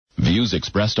Views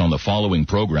expressed on the following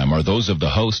program are those of the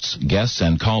hosts, guests,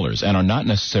 and callers, and are not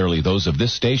necessarily those of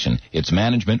this station, its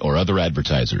management, or other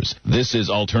advertisers. This is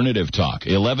Alternative Talk,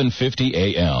 1150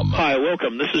 AM. Hi,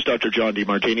 welcome. This is Dr. John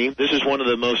DeMartini. This is one of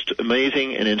the most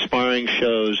amazing and inspiring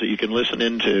shows that you can listen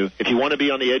into. If you want to be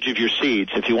on the edge of your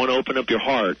seats, if you want to open up your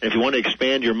heart, if you want to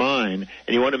expand your mind,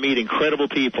 and you want to meet incredible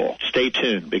people, stay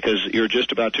tuned, because you're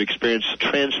just about to experience a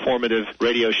transformative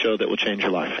radio show that will change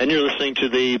your life. And you're listening to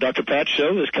the Dr. Pat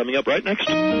Show that's coming up right next.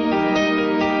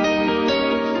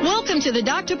 Welcome to the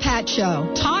Dr. Pat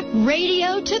Show. Talk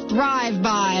radio to thrive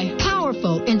by.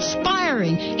 Powerful,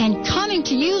 inspiring, and coming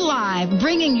to you live,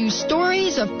 bringing you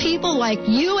stories of people like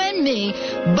you and me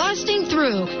busting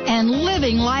through and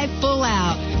living life full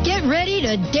out. Get ready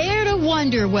to dare to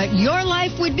wonder what your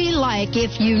life would be like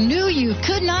if you knew you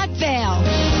could not fail.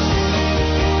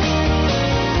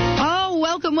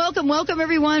 Welcome,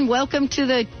 everyone. Welcome to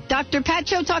the Dr. Pat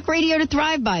Show, Talk Radio to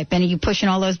Thrive by. Benny, you pushing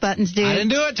all those buttons, dude? I didn't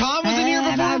do it. Tom was in here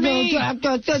before me.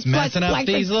 Just messing up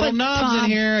these little knobs in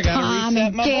here. I got to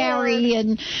reset my Gary, board.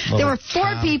 And there were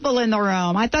 4 people in the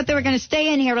room. I thought they were going to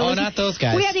stay in here to listen. Not those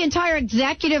guys. We had the entire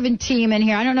executive and team in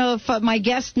here. I don't know if my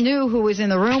guest knew who was in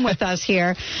the room with us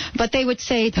here, but they would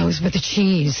say, those were the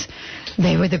cheese.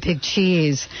 They were the big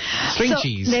cheese. String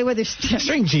cheese. They were the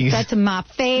string cheese. That's my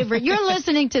favorite. You're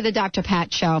listening to the Dr.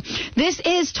 Pat Show. This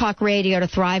is Talk Radio to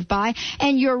Thrive by,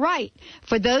 and you're right.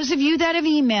 For those of you that have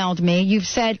emailed me, you've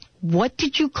said, what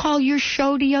did you call your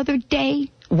show the other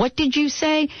day? What did you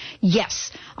say? Yes,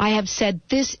 I have said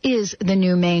this is the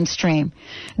new mainstream.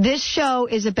 This show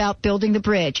is about building the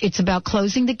bridge. It's about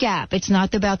closing the gap. It's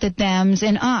not about the thems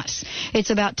and us. It's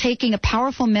about taking a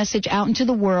powerful message out into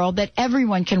the world that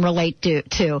everyone can relate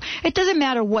to. It doesn't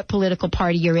matter what political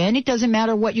party you're in. It doesn't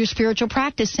matter what your spiritual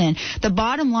practice in. The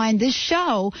bottom line, this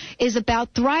show is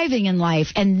about thriving in life,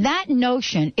 and that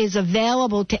notion is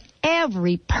available to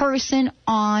every person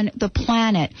on the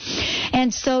planet.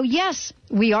 And so, yes,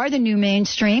 we are the new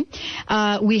mainstream.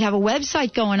 We have a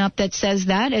website going up that says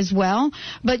that as well.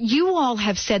 But you all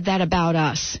have said that about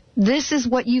us. This is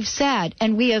what you've said.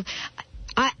 And we have...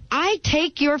 I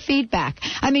take your feedback.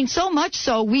 I mean, so much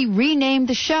so we renamed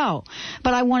the show.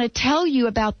 But I want to tell you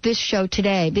about this show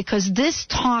today because this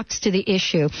talks to the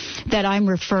issue that I'm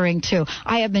referring to.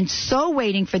 I have been so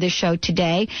waiting for this show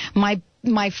today.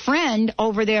 My friend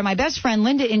over there, my best friend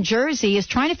Linda in Jersey, is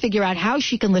trying to figure out how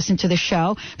she can listen to the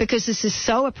show because this is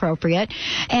so appropriate.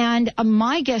 And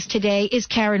my guest today is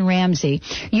Karen Ramsey.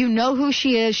 You know who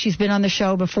she is. She's been on the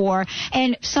show before.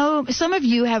 And so some of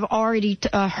you have already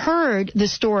heard the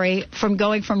story from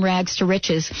going from rags to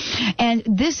riches. And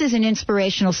this is an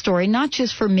inspirational story, not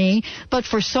just for me, but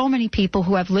for so many people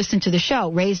who have listened to the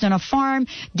show. Raised on a farm,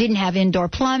 didn't have indoor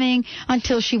plumbing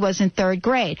until she was in 3rd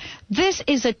grade. This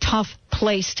is a tough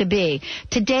place to be.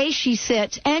 Today she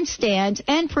sits and stands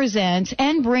and presents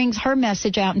and brings her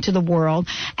message out into the world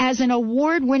as an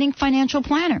award-winning financial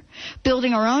planner,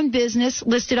 building her own business,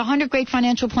 listed 100 great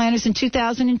financial planners in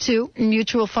 2002 in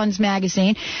Mutual Funds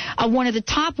magazine, one of the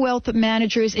top wealth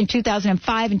managers in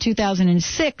 2005 and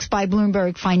 2006 by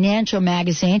Bloomberg Financial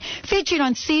magazine, featured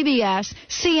on CBS,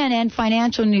 CNN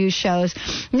financial news shows,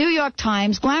 New York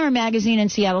Times, Glamour magazine, and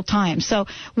Seattle Times. So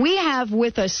we have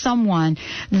with us someone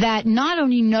that not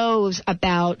only knows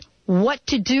about what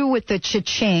to do with the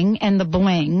cha-ching and the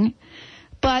bling,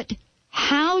 but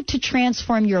how to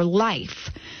transform your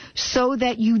life so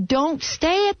that you don't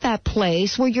stay at that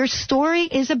place where your story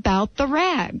is about the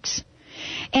rags.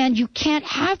 And you can't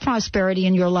have prosperity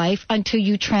in your life until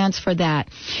you transfer that.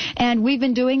 And we've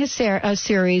been doing a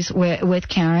series with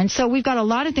Karen, so we've got a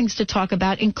lot of things to talk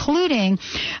about, including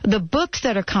the books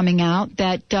that are coming out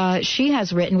that she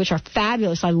has written, which are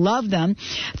fabulous. I love them.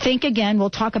 Think Again, we'll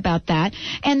talk about that.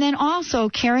 And then also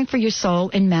caring for your soul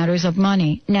in matters of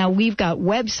money. Now, we've got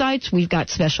websites, we've got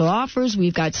special offers,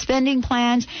 we've got spending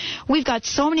plans, we've got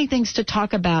so many things to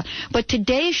talk about. But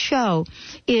today's show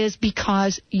is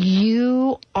because you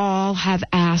all have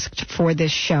asked for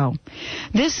this show.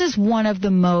 This is one of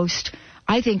the most,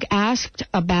 I think, asked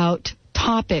about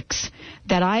topics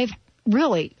that I've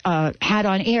really had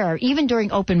on air, even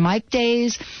during open mic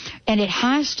days, and it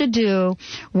has to do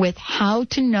with how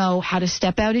to know how to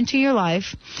step out into your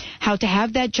life, how to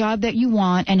have that job that you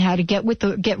want, and how to get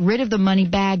rid of the money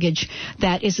baggage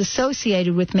that is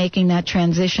associated with making that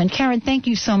transition. Karen, thank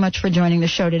you so much for joining the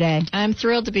show today. I'm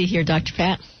thrilled to be here, Dr.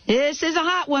 Pat. This is a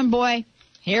hot one, boy.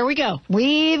 Here we go.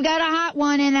 We've got a hot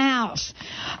one in the house.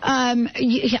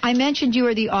 I mentioned you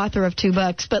are the author of 2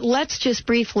 books, but let's just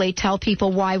briefly tell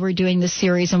people why we're doing this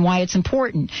series and why it's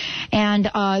important. And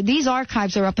these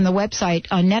archives are up on the website.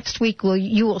 Next week,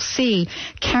 you will see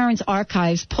Karen's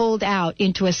archives pulled out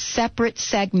into a separate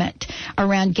segment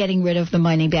around getting rid of the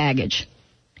money baggage.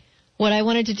 What I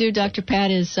wanted to do, Dr. Pat,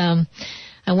 is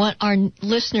I want our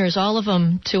listeners, all of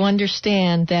them, to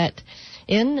understand that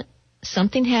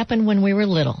something happened when we were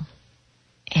little,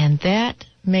 and that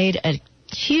made a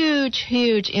huge,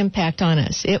 huge impact on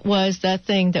us. It was the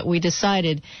thing that we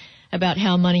decided about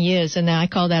how money is, and I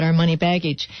call that our money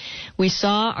baggage. We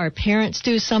saw our parents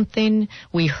do something,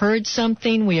 we heard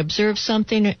something, we observed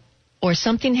something, or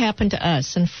something happened to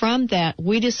us, and from that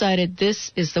we decided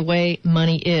this is the way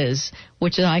money is,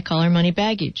 which I call our money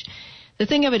baggage. The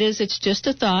thing of it is, it's just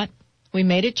a thought. We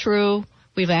made it true.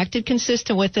 We've acted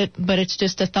consistent with it, but it's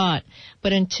just a thought.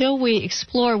 But until we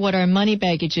explore what our money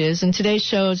baggage is, and today's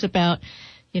show is about,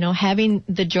 having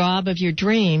the job of your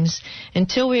dreams,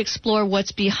 until we explore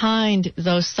what's behind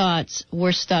those thoughts,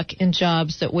 we're stuck in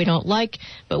jobs that we don't like,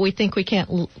 but we think we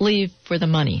can't leave for the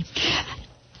money.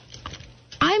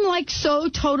 I'm so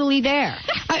totally there.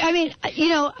 I mean,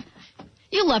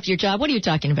 You love your job. What are you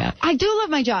talking about? I do love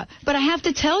my job, but I have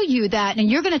to tell you that, and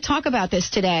you're going to talk about this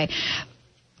today.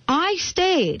 I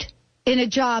stayed in a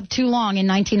job too long in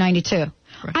 1992. Right.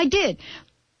 I did.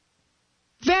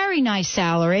 Very nice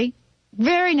salary,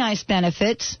 very nice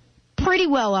benefits, pretty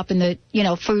well up in the,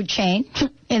 food chain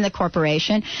in the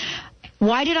corporation.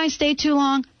 Why did I stay too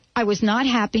long? I was not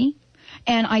happy,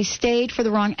 and I stayed for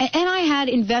the wrong, and I had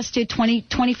invested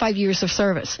 25 years of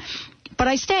service. But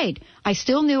I stayed. I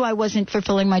still knew I wasn't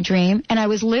fulfilling my dream, and I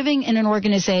was living in an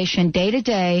organization day to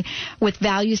day with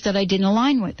values that I didn't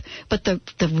align with. But the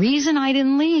reason I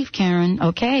didn't leave, Karen,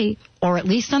 or at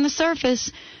least on the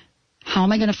surface, how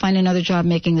am I going to find another job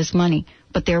making this money?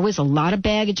 But there was a lot of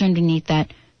baggage underneath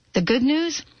that. The good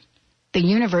news, the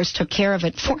universe took care of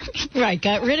it for me. Right,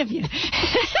 got rid of you.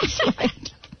 That's right.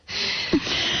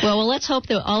 Well, let's hope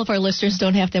that all of our listeners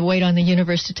don't have to wait on the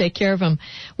universe to take care of them.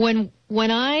 When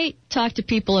I talk to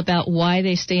people about why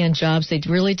they stay in jobs they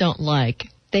really don't like,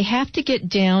 they have to get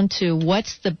down to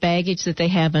what's the baggage that they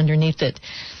have underneath it.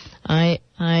 I'm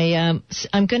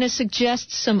going to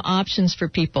suggest some options for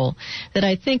people that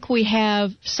I think we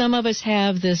have. Some of us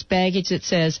have this baggage that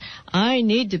says, I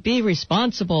need to be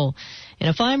responsible. And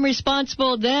if I'm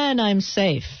responsible, then I'm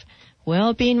safe.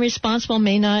 Well, being responsible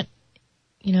may not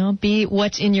be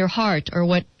what's in your heart or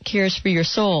what cares for your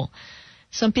soul.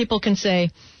 Some people can say,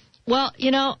 well,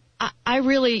 I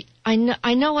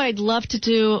know what I'd love to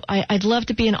do. I'd love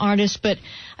to be an artist, but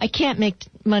I can't make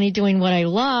money doing what I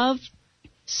love.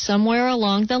 Somewhere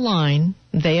along the line,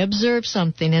 they observed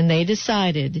something and they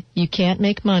decided you can't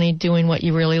make money doing what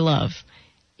you really love.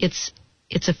 It's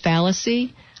a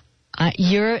fallacy.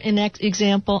 You're an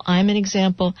example. I'm an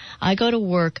example. I go to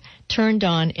work turned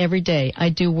on every day. I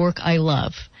do work I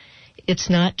love. It's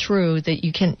not true that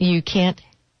you can't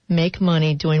make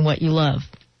money doing what you love.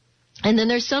 And then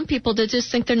there's some people that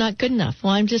just think they're not good enough.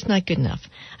 Well, I'm just not good enough.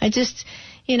 I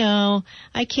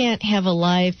can't have a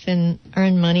life and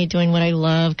earn money doing what I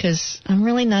love because I'm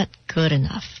really not good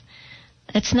enough.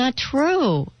 That's not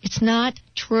true. It's not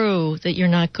true that you're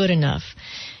not good enough.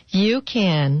 You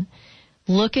can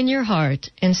look in your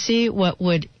heart and see what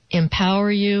would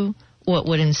empower you, what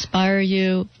would inspire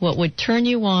you, what would turn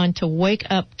you on to wake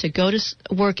up, to go to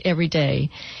work every day.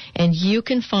 And you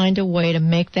can find a way to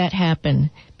make that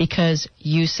happen because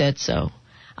you said so.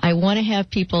 I want to have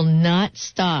people not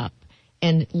stop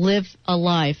and live a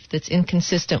life that's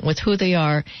inconsistent with who they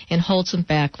are and holds them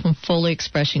back from fully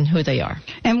expressing who they are.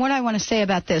 And what I want to say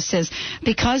about this is,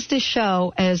 because this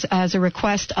show is as a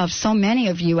request of so many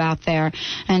of you out there,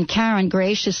 and Karen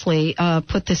graciously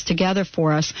put this together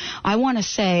for us, I want to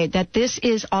say that this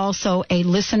is also a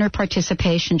listener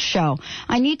participation show.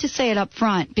 I need to say it up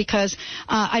front because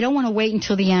I don't want to wait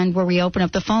until the end where we open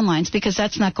up the phone lines, because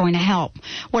that's not going to help.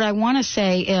 What I want to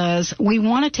say is we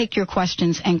want to take your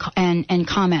questions and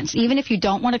comments. Even if you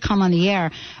don't want to come on the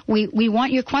air, we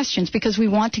want your questions because we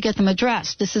want to get them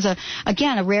addressed. This is,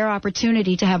 again, a rare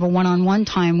opportunity to have a one-on-one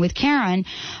time with Karen,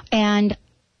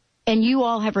 and you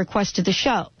all have requested the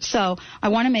show. So I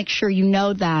want to make sure you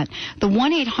know that. The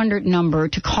 1-800 number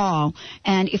to call,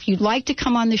 and if you'd like to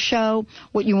come on the show,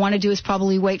 what you want to do is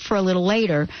probably wait for a little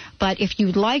later. But if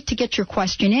you'd like to get your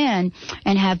question in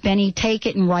and have Benny take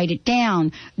it and write it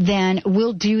down, then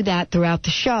we'll do that throughout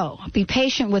the show. Be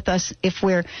patient with us if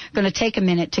we're going to take a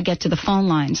minute to get to the phone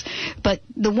lines. But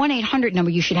the 1-800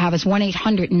 number you should have is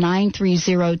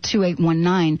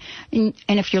 1-800-930-2819. And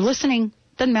if you're listening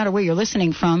Doesn't matter where you're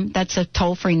listening from. That's a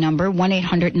toll-free number,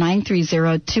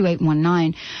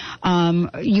 1-800-930-2819.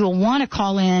 You'll want to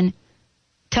call in,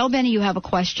 tell Benny you have a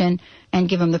question, and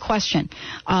give him the question.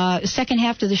 Second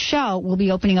half of the show, we'll be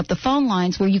opening up the phone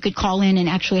lines where you could call in and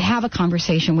actually have a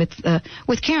conversation with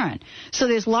Karen. So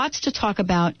there's lots to talk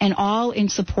about, and all in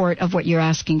support of what you're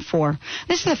asking for.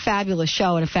 This is a fabulous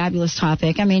show and a fabulous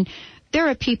topic. I mean, there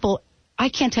are people, I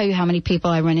can't tell you how many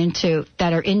people I run into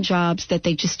that are in jobs that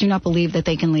they just do not believe that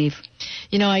they can leave.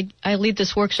 You know, I lead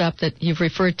this workshop that you've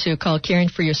referred to called Caring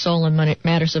for Your Soul in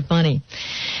Matters of Money.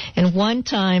 And one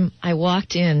time I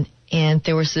walked in, and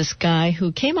there was this guy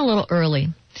who came a little early,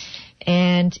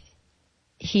 and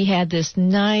he had this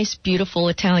nice, beautiful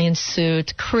Italian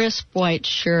suit, crisp white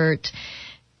shirt,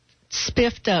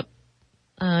 spiffed up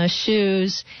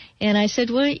shoes. And I said,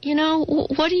 well, you know,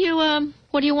 what do you want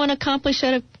to accomplish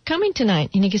out of coming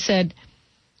tonight? And he said,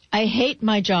 I hate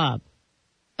my job,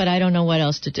 but I don't know what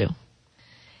else to do.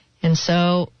 And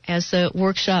so as the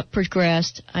workshop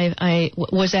progressed, I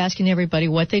was asking everybody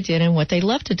what they did and what they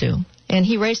loved to do. And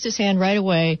he raised his hand right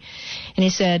away, and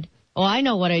he said, oh, I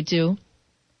know what I do.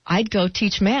 I'd go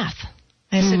teach math.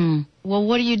 I said, well,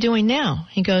 what are you doing now?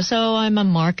 He goes, oh, I'm a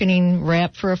marketing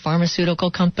rep for a pharmaceutical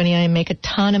company. I make a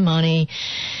ton of money,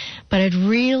 but I'd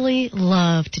really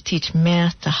love to teach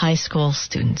math to high school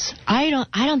students. I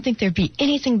don't think there'd be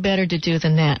anything better to do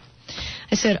than that.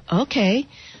 I said, okay.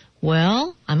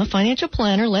 Well, I'm a financial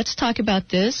planner. Let's talk about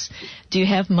this. Do you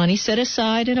have money set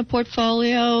aside in a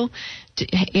portfolio?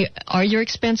 Are your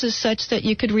expenses such that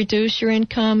you could reduce your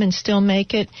income and still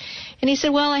make it? And he said,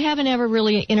 well, I haven't ever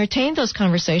really entertained those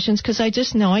conversations because I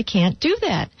just know I can't do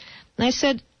that. And I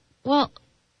said, well,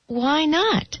 why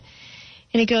not?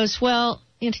 And he goes, well,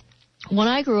 when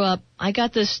I grew up, I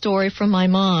got this story from my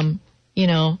mom, you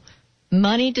know,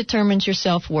 money determines your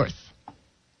self-worth.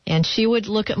 And she would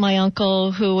look at my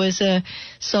uncle, who was a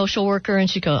social worker, and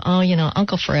she'd go, oh, you know,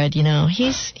 Uncle Fred, he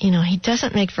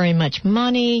doesn't make very much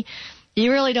money.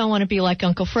 You really don't want to be like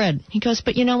Uncle Fred. He goes,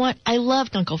 but you know what? I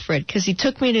loved Uncle Fred because he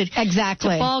took me to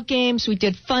ball games. We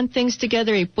did fun things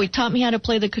together. He taught me how to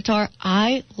play the guitar.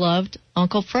 I loved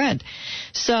Uncle Fred.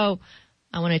 So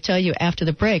I want to tell you after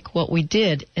the break what we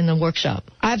did in the workshop.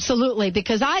 Absolutely,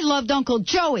 because I loved Uncle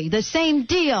Joey, the same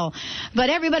deal. But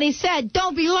everybody said,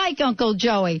 don't be like Uncle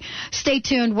Joey. Stay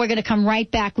tuned. We're going to come right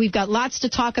back. We've got lots to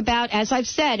talk about. As I've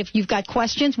said, if you've got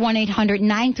questions,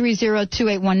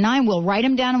 1-800-930-2819. We'll write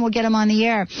them down and we'll get them on the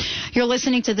air. You're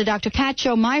listening to the Dr. Pat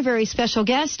Show. My very special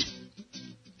guest,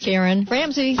 Karen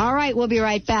Ramsey. All right, we'll be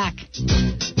right back.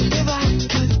 If I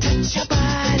could touch your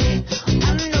body,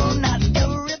 I know not everybody.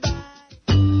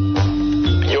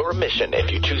 Your mission,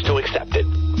 if you choose to accept it,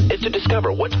 is to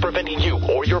discover what's preventing you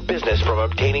or your business from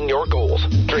obtaining your goals,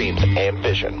 dreams, and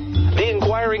vision. The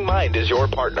Inquiring Mind is your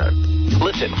partner.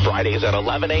 Listen Fridays at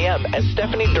 11 a.m. as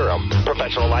Stephanie Durham,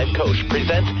 professional life coach,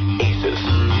 presents ACES.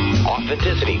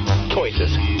 Authenticity,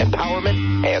 choices,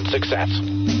 empowerment, and success.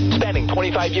 Spanning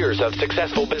 25 years of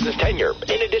successful business tenure,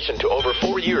 in addition to over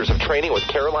 4 years of training with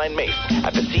Caroline Mace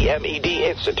at the CMED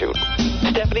Institute.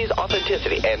 Stephanie's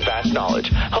authenticity and vast knowledge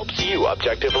helps you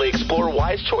objectively explore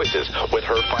wise choices with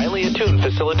her finely attuned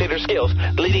facilitator skills,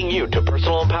 leading you to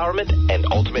personal empowerment and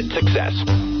ultimate success.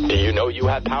 Do you know you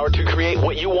have power to create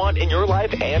what you want in your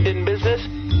life and in business?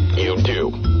 You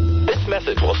do. This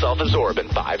message will self-absorb in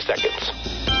 5 seconds.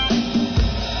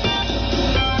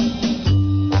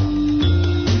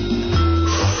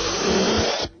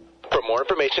 For more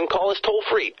information, call us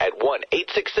toll-free at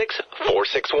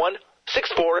 1-866-461-6463.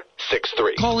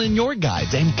 Call in your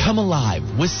guides and come alive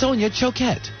with Sonia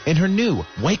Choquette in her new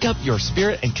Wake Up Your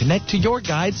Spirit and Connect to Your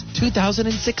Guides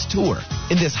 2006 tour.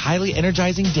 In this highly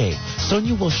energizing day,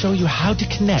 Sonia will show you how to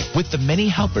connect with the many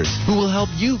helpers who will help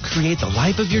you create the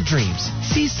life of your dreams.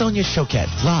 See Sonia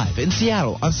Choquette live in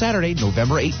Seattle on Saturday,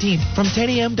 November 18th from 10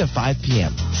 a.m. to 5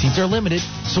 p.m. Seats are limited,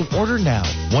 so order now.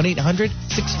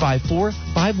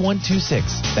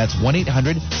 1-800-654-5126. That's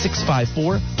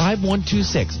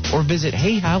 1-800-654-5126. Or visit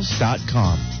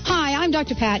hayhouse.com. Hi, I'm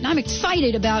Dr. Pat, and I'm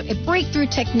excited about a breakthrough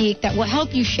technique that will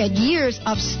help you shed years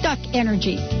of stuck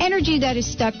energy. Energy that is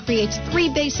stuck creates 3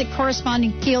 basic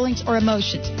corresponding feelings or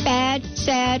emotions: bad,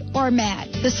 sad, or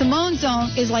mad. The Simone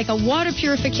Zone is like a water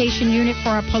purification unit for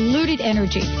our polluted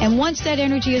energy. And once that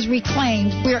energy is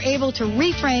reclaimed, we are able to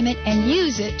reframe it and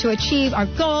use it to achieve our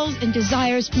goals and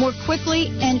desires more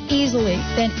quickly and easily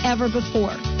than ever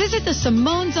before. Visit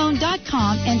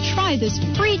thesimonezone.com and try this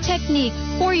free technique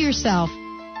for yourself.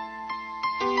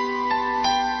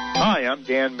 Hi, I'm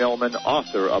Dan Millman,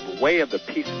 author of Way of the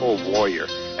Peaceful Warrior,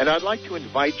 and I'd like to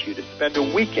invite you to spend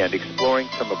a weekend exploring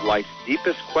some of life's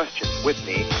deepest questions with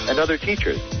me and other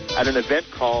teachers. at an event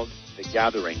called The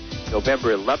Gathering,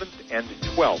 November 11th and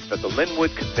 12th at the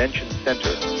Linwood Convention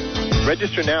Center.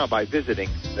 Register now by visiting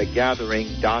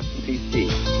thegathering.cc.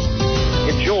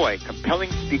 Enjoy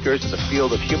compelling speakers in the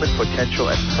field of human potential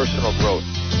and personal growth.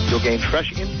 You'll gain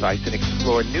fresh insights and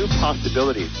explore new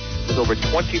possibilities with over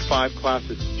 25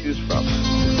 classes to choose from.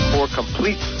 For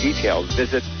complete details,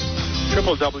 visit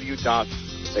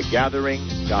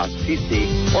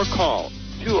www.thegathering.cc or call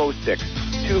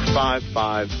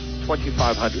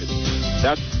 206-255-2500.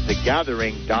 That's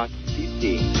thegathering.cc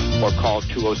or call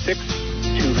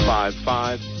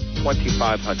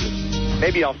 206-255-2500.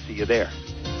 Maybe I'll see you there.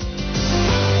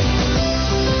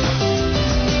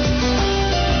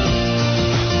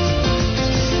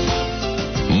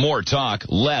 More talk,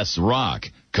 less rock.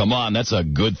 Come on, that's a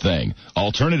good thing.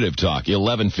 Alternative Talk,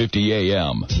 1150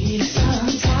 a.m.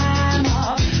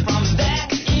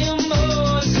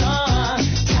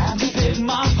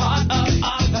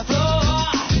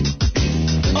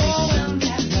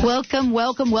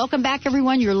 Welcome back,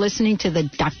 everyone. You're listening to the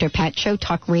Dr. Pat Show,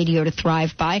 Talk Radio to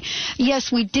Thrive By.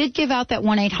 Yes, we did give out that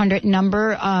 1-800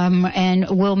 number, and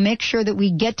we'll make sure that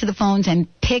we get to the phones and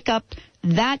pick up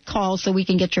that call so we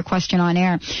can get your question on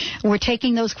air. We're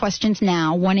taking those questions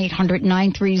now.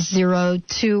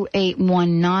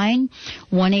 1-800-930-2819.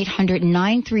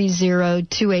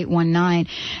 1-800-930-2819.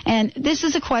 And this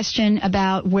is a question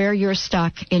about where you're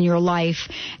stuck in your life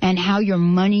and how your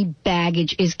money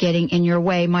baggage is getting in your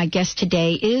way. My guest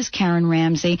today is Karen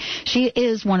Ramsey. She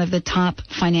is one of the top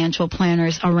financial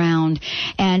planners around.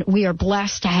 And we are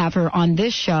blessed to have her on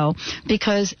this show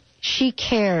because she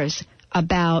cares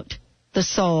about the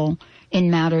soul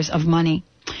in matters of money.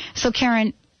 So,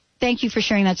 Karen, thank you for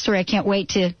sharing that story. I can't wait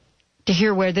to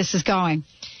hear where this is going.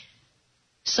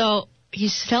 So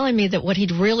he's telling me that what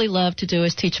he'd really love to do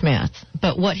is teach math,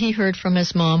 but what he heard from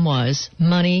his mom was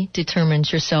money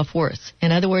determines your self-worth.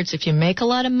 In other words, if you make a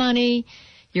lot of money,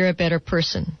 you're a better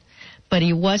person. But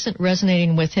he wasn't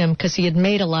resonating with him because he had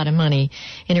made a lot of money,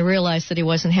 and he realized that he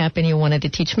wasn't happy and he wanted to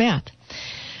teach math.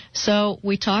 So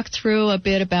we talked through a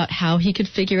bit about how he could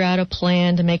figure out a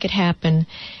plan to make it happen,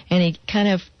 and he kind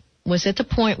of was at the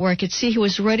point where I could see he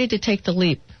was ready to take the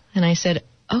leap. And I said,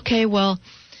 okay, well,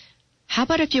 how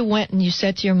about if you went and you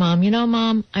said to your mom, you know,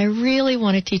 Mom, I really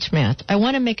want to teach math. I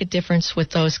want to make a difference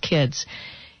with those kids,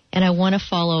 and I want to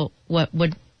follow what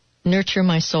would nurture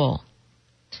my soul.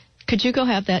 Could you go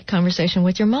have that conversation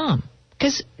with your mom?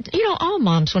 Because, you know, all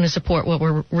moms want to support what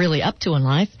we're really up to in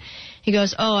life. He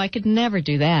goes, oh, I could never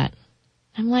do that.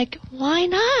 I'm like, why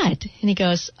not? And he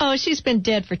goes, oh, she's been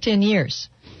dead for 10 years.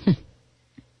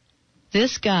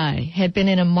 This guy had been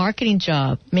in a marketing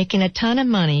job, making a ton of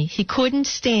money. He couldn't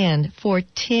stand for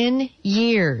 10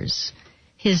 years.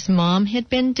 His mom had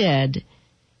been dead,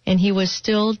 and he was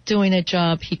still doing a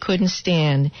job he couldn't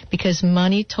stand because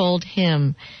money told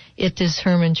him it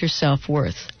determines your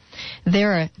self-worth.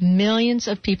 There are millions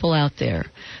of people out there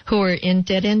who are in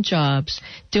dead-end jobs,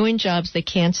 doing jobs they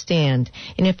can't stand.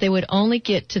 And if they would only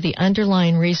get to the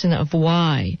underlying reason of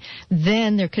why,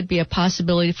 then there could be a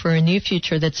possibility for a new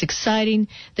future that's exciting,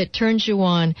 that turns you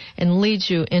on and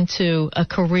leads you into a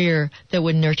career that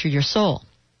would nurture your soul.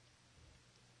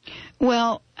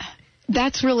 Well,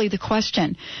 that's really the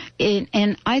question.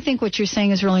 And I think what you're saying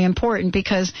is really important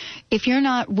because if you're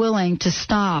not willing to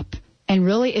stop and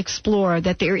really explore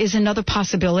that there is another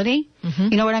possibility. Mm-hmm.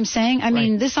 You know what I'm saying? I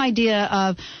mean, this idea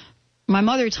of, my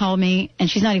mother told me, and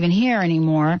she's not even here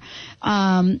anymore,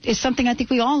 is something I think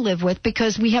we all live with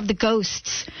because we have the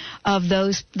ghosts of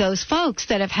those folks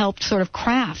that have helped sort of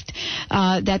craft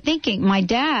that thinking. My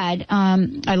dad,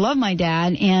 I love my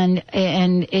dad,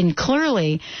 and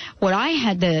clearly what I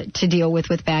had to deal with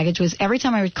baggage was every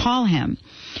time I would call him,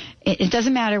 it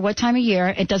doesn't matter what time of year,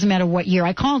 it doesn't matter what year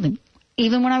I called him.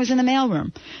 Even when I was in the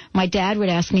mailroom, my dad would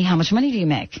ask me, how much money do you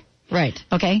make? Right.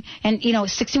 Okay? And, you know,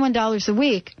 $61 a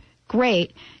week,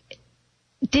 great.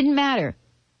 Didn't matter.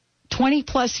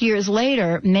 20-plus years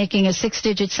later, making a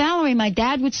 6-digit salary, my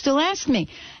dad would still ask me,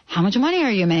 how much money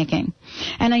are you making?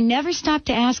 And I never stopped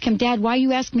to ask him, Dad, why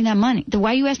you ask me that money?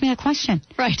 Why you ask me that question?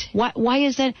 Right. Why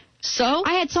is that? So?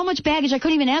 I had so much baggage, I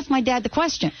couldn't even ask my dad the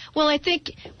question. Well, I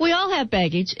think we all have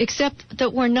baggage, except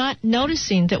that we're not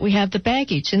noticing that we have the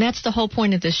baggage. And that's the whole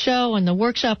point of the show and the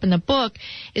workshop and the book,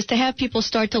 is to have people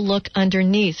start to look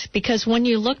underneath. Because when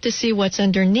you look to see what's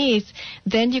underneath,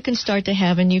 then you can start to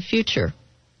have a new future.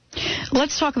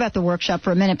 Let's talk about the workshop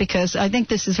for a minute because I think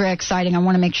this is very exciting. I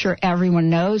want to make sure everyone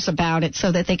knows about it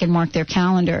so that they can mark their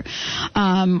calendar.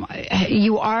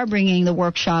 You are bringing the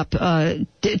workshop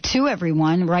to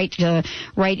everyone right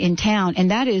in town,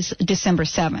 and that is December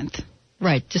 7th.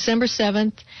 Right, December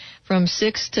 7th from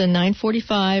 6 to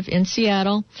 9:45 in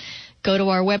Seattle. Go to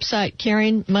our website,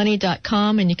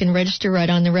 caringmoney.com, and you can register right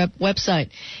on the website.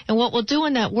 And what we'll do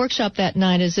in that workshop that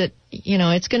night is that,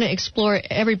 it's going to explore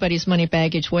everybody's money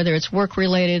baggage, whether it's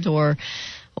work-related or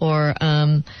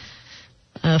finding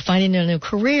a new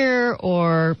career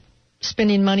or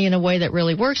spending money in a way that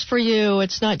really works for you.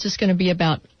 It's not just going to be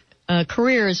about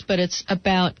careers, but it's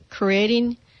about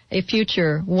creating a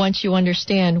future once you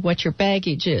understand what your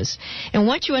baggage is. And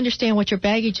once you understand what your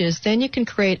baggage is, then you can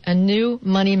create a new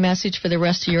money message for the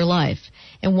rest of your life.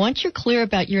 And once you're clear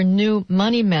about your new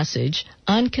money message,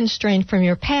 unconstrained from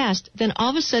your past, then all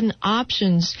of a sudden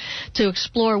options to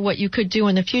explore what you could do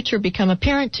in the future become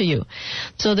apparent to you.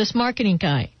 So this marketing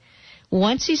guy,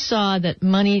 once he saw that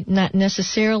money not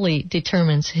necessarily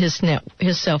determines his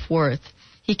self-worth,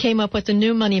 he came up with a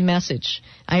new money message.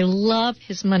 I love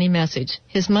his money message.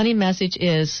 His money message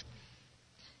is,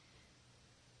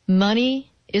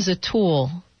 money is a tool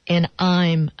and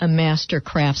I'm a master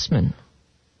craftsman.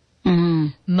 Mm-hmm.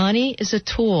 Money is a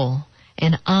tool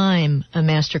and I'm a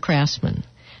master craftsman.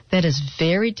 That is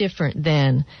very different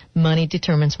than money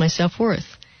determines my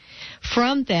self-worth.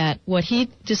 From that, what he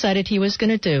decided he was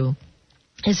going to do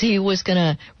is he was going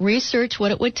to research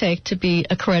what it would take to be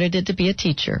accredited to be a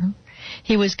teacher.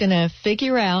 He was going to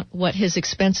figure out what his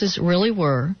expenses really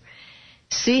were,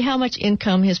 see how much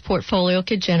income his portfolio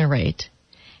could generate,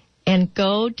 and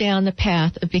go down the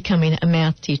path of becoming a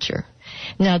math teacher.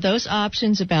 Now, those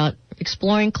options about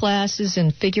exploring classes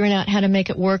and figuring out how to make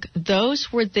it work, those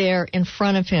were there in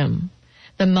front of him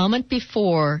the moment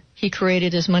before he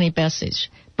created his money message.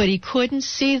 But he couldn't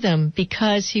see them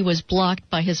because he was blocked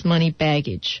by his money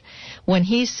baggage. When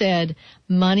he said,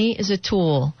 money is a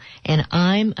tool and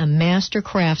I'm a master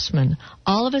craftsman,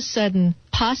 all of a sudden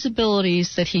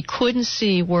possibilities that he couldn't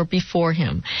see were before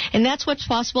him. And that's what's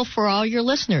possible for all your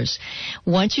listeners.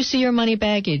 Once you see your money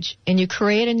baggage and you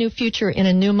create a new future in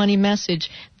a new money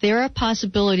message, there are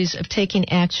possibilities of taking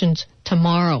actions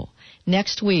tomorrow,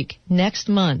 next week, next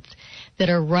month, that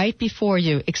are right before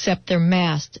you, except they're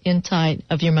masked inside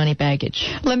of your money baggage.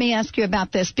 Let me ask you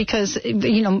about this because,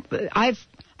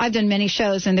 I've done many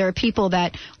shows, and there are people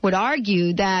that would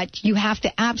argue that you have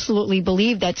to absolutely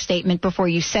believe that statement before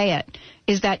you say it.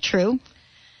 Is that true?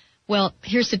 Well,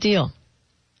 here's the deal.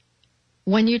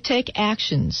 When you take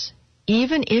actions,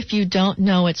 even if you don't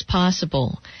know it's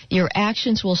possible, your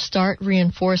actions will start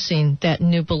reinforcing that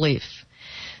new belief.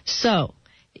 So,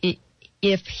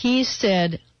 if he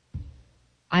said,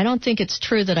 I don't think it's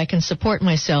true that I can support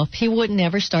myself, he wouldn't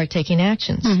ever start taking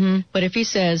actions. Mm-hmm. But if he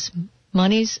says,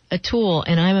 money's a tool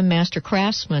and I'm a master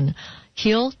craftsman,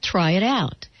 he'll try it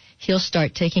out. He'll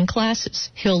start taking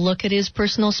classes. He'll look at his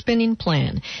personal spending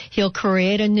plan. He'll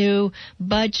create a new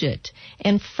budget.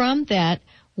 And from that,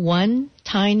 one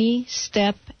tiny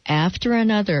step after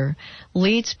another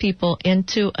leads people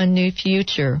into a new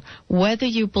future, whether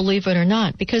you believe it or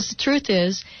not. Because the truth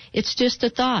is, it's just a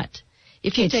thought.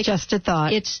 It's just a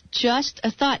thought. It's just a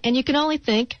thought. And you can only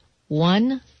think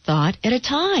one thought at a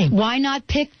time. Why not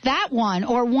pick that one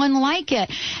or one like it?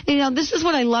 This is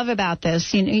what I love about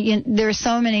this. There are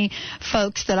so many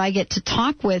folks that I get to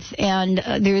talk with, and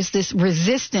there's this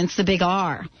resistance, the big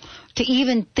R, to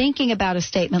even thinking about a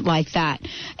statement like that.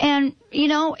 And,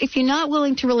 if you're not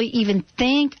willing to really even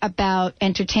think about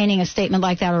entertaining a statement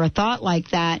like that or a thought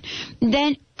like that,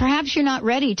 then perhaps you're not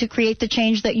ready to create the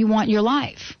change that you want in your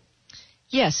life.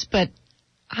 Yes, but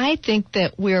I think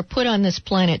that we are put on this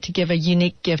planet to give a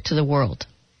unique gift to the world.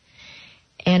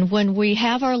 And when we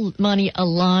have our money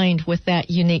aligned with that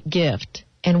unique gift,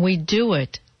 and we do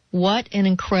it, what an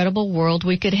incredible world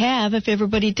we could have if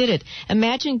everybody did it.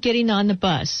 Imagine getting on the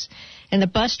bus, and the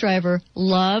bus driver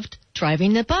loved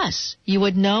driving the bus. You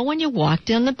would know when you walked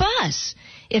on the bus.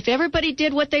 If everybody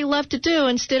did what they loved to do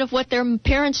instead of what their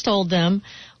parents told them,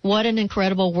 what an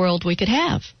incredible world we could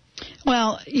have.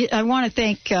 Well, I want to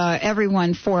thank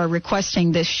everyone for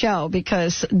requesting this show,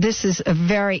 because this is a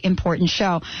very important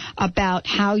show about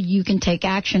how you can take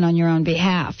action on your own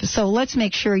behalf. So let's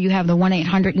make sure you have the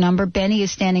 1-800 number. Benny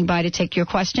is standing by to take your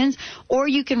questions, or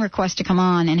you can request to come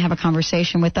on and have a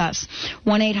conversation with us.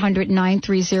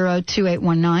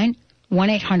 1-800-930-2819.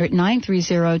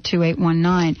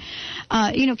 1-800-930-2819.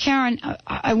 Karen,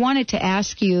 I wanted to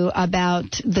ask you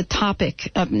about the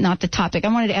topic, I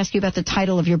wanted to ask you about the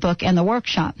title of your book and the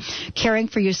workshop, Caring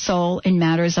for Your Soul in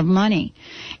Matters of Money,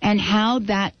 and how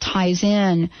that ties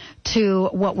in to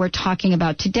what we're talking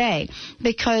about today.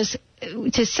 Because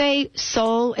to say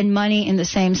soul and money in the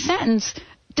same sentence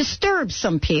disturbs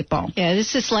some people. Yeah,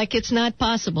 this is like it's not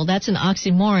possible. That's an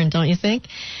oxymoron, don't you think?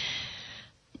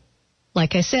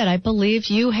 like I said, I believe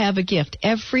you have a gift.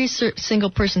 Every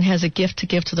single person has a gift to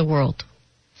give to the world.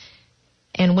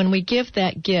 And when we give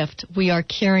that gift, we are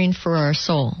caring for our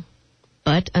soul.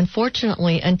 But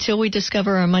unfortunately, until we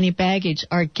discover our money baggage,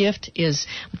 our gift is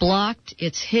blocked,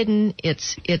 it's hidden,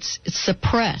 it's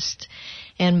suppressed.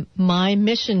 And my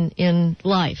mission in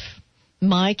life,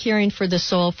 my caring for the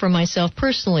soul for myself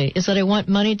personally, is that I want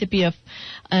money to be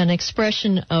an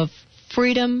expression of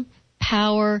freedom,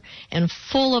 power, and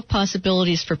full of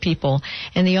possibilities for people.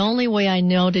 And the only way I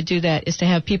know to do that is to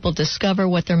have people discover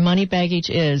what their money baggage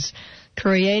is,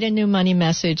 create a new money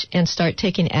message, and start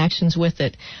taking actions with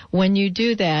it. When you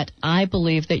do that, I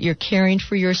believe that you're caring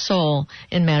for your soul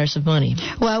in matters of money.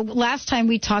 Well, last time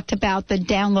we talked about the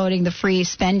downloading the free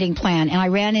spending plan, and I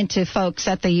ran into folks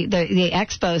at the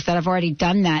expos that have already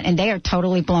done that, and they are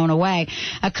totally blown away.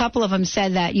 A couple of them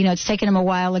said that, it's taken them a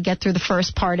while to get through the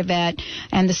first part of it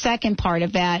and the second part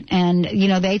of that, and,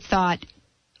 they thought,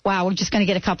 wow, we're just going to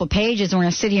get a couple pages and we're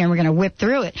going to sit here and we're going to whip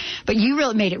through it. But you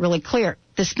really made it really clear.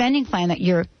 The spending plan that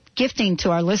you're gifting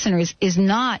to our listeners is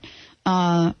not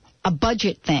a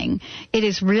budget thing. It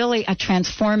is really a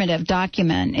transformative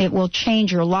document. It will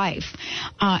change your life.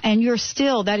 And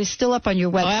that is still up on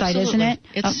your website, isn't it?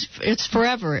 It's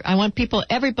forever. I want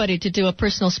everybody to do a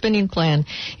personal spending plan.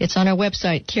 It's on our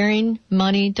website,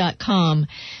 caringmoney.com.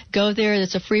 Go there.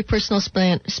 It's a free personal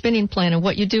spending plan. And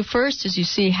what you do first is you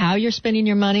see how you're spending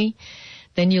your money.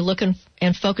 Then you look and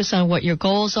focus on what your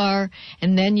goals are,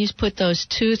 and then you put those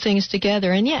two things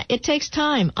together. And, yeah, it takes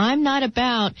time. I'm not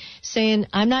about saying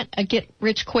I'm not a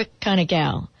get-rich-quick kind of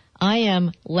gal. I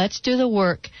am, let's do the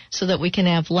work so that we can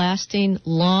have lasting,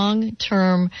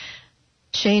 long-term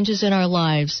changes in our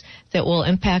lives that will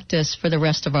impact us for the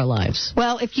rest of our lives.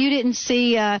 Well, if you didn't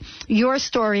see your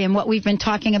story and what we've been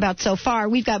talking about so far,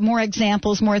 we've got more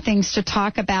examples, more things to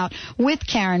talk about with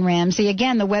Karen Ramsey.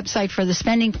 Again, the website for the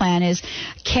spending plan is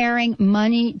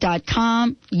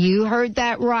caringmoney.com. You heard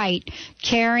that right,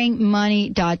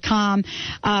 caringmoney.com.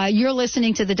 You're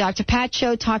listening to the Dr. Pat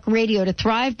Show, Talk Radio to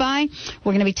Thrive By.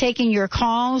 We're going to be taking your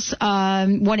calls,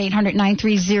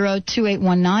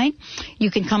 1-800-930-2819. You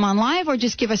can come on live or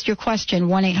just give us your question,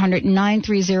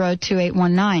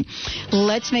 1-800-930-2819.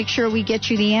 Let's make sure we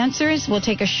get you the answers. We'll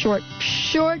take a short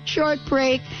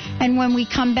break. And when we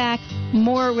come back,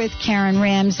 more with Karen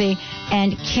Ramsey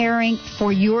and caring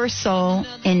for your soul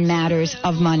in matters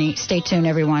of money. Stay tuned,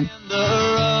 everyone.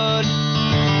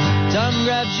 Time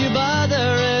grabs you by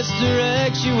the wrist,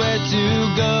 directs you where to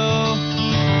go.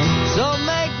 So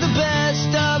make the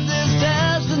best of this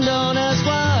test and don't ask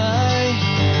why.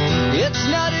 It's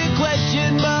not a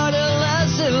question, but a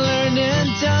lesson learned in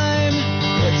time.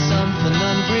 It's something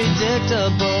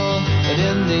unpredictable, but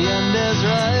in the end is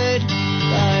right.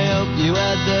 I hope you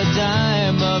had the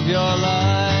time of your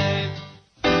life.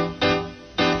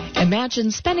 Imagine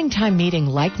spending time meeting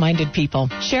like-minded people,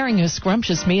 sharing a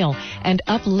scrumptious meal, and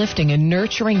uplifting and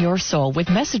nurturing your soul with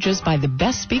messages by the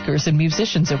best speakers and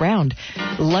musicians around.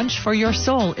 Lunch for Your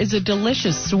Soul is a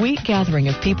delicious, sweet gathering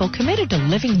of people committed to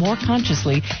living more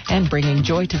consciously and bringing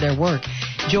joy to their work.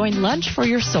 Join Lunch for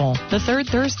Your Soul the third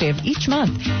Thursday of each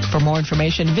month. For more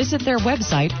information, visit their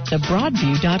website,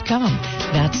 thebroadview.com.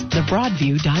 That's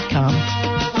thebroadview.com.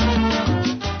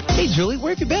 Hey, Julie,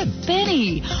 where have you been?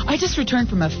 Benny, I just returned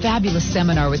from a fabulous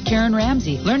seminar with Karen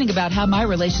Ramsey, learning about how my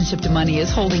relationship to money is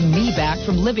holding me back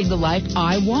from living the life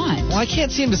I want. Well, I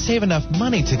can't seem to save enough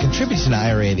money to contribute to an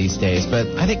IRA these days, but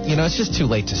I think, it's just too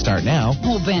late to start now.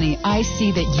 Oh, Benny, I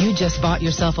see that you just bought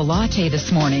yourself a latte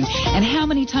this morning. And how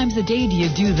many times a day do you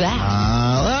do that?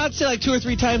 I'd say like 2 or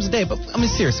 3 times a day, but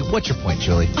seriously, what's your point,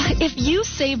 Julie? If you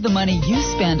save the money you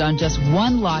spend on just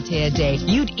one latte a day,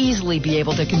 you'd easily be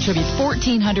able to contribute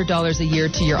 $1,400 a year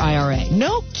to your IRA.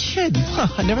 No kidding.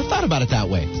 I never thought about it that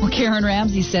way. Well, Karen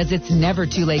Ramsey says it's never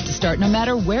too late to start, no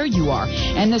matter where you are.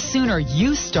 And the sooner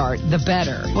you start, the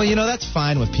better. Well, that's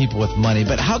fine with people with money,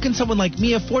 but how can someone like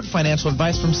me afford financial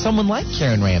advice from someone like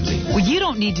Karen Ramsey? Well, you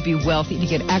don't need to be wealthy to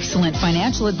get excellent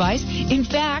financial advice. In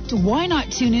fact, why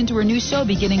not tune into her new show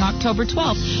beginning October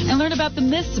 12th and learn about the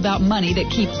myths about money that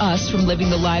keep us from living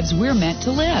the lives we're meant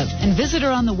to live? And visit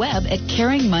her on the web at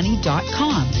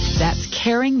caringmoney.com. That's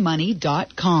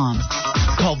caringmoney.com.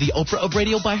 Called the Oprah of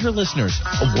radio by her listeners.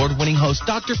 Award-winning host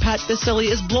Dr. Pat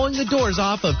Baccili is blowing the doors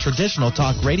off of traditional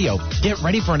talk radio. Get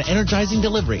ready for an energizing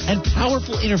delivery and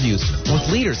powerful interviews with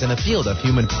leaders in the field of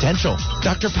human potential.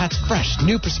 Dr. Pat's fresh,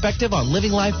 new perspective on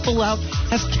living life full out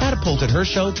has catapulted her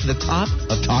show to the top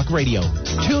of talk radio.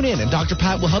 Tune in and Dr.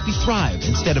 Pat will help you thrive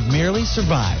instead of merely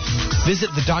survive.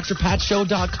 Visit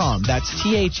thedrpatshow.com. That's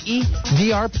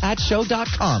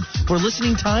THEDRPatshow.com for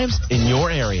listening times in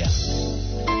your area.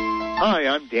 Hi,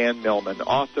 I'm Dan Millman,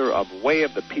 author of Way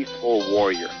of the Peaceful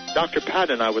Warrior. Dr.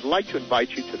 Pat and I would like to invite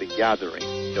you to The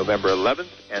Gathering, November 11th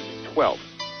and 12th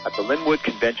at the Linwood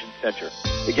Convention Center.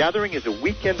 The Gathering is a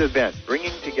weekend event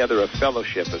bringing together a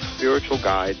fellowship of spiritual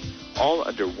guides all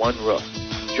under one roof.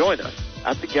 Join us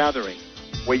at The Gathering,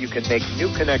 where you can make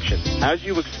new connections as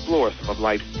you explore some of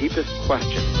life's deepest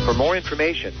questions. For more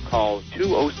information, call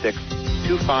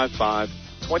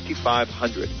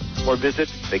 206-255-2500 or visit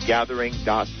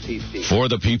thegathering.cc. For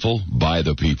the people, by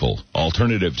the people.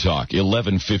 Alternative Talk,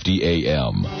 1150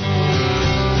 AM.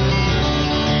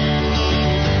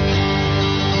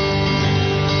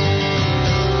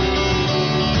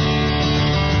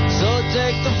 So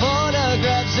take the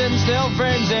photographs and still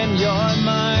frames in your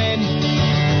mind.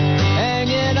 Hang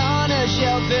it on a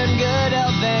shelf in good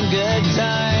health and good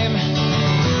time.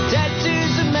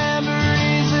 Tattoos and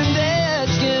memories and dead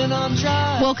skin on trial.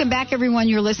 Welcome back, everyone.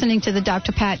 You're listening to the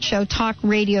Dr. Pat Show, talk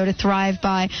radio to thrive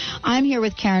by. I'm here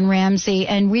with Karen Ramsey,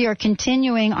 and we are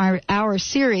continuing our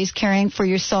series, Caring for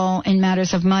Your Soul in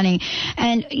Matters of Money.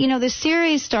 And, you know, the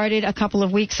series started a couple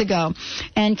of weeks ago,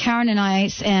 and Karen and I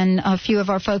and a few of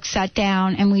our folks sat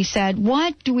down, and we said,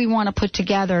 what do we want to put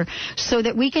together so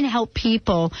that we can help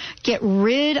people get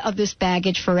rid of this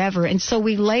baggage forever? And so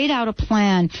we laid out a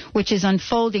plan which is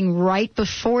unfolding right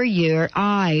before your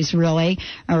eyes, really,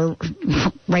 or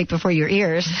right before your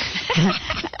ears.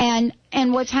 and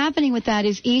what's happening with that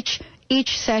is each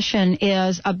session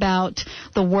is about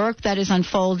the work that is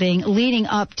unfolding leading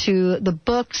up to the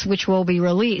books which will be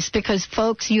released, because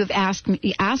folks, you have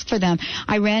asked for them.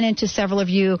 I ran into several of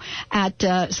you at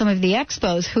some of the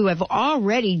expos who have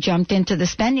already jumped into the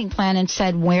spending plan and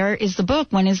said, where is the book?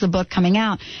 When is the book coming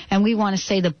out? And we want to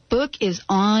say the book is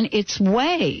on its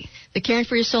way. The Caring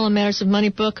for Your Soul in Matters of Money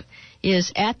book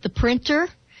is at the printer,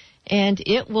 and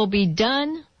it will be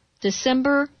done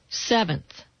December 7th.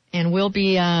 And we'll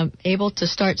be able to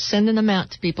start sending them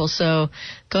out to people. So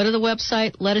go to the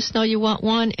website, let us know you want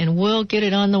one, and we'll get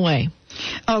it on the way.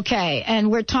 Okay, and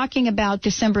we're talking about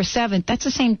December 7th. That's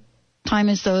the same time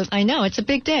as the... I know, it's a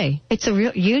big day. It's a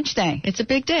real huge day. It's a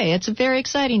big day. It's a very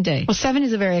exciting day. Well, 7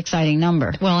 is a very exciting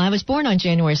number. Well, I was born on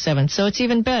January 7th, so it's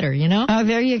even better, you know? Oh,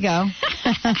 there you go.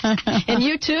 And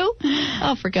you too?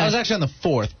 Oh, for God's sake. I was actually on the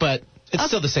 4th, but it's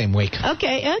still the same week.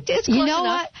 Okay, it's close You know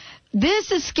enough. what?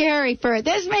 This is scary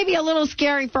this may be a little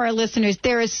scary for our listeners.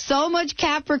 There is so much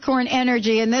Capricorn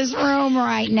energy in this room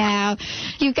right now.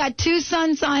 You've got 2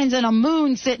 sun signs and a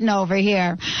moon sitting over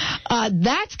here.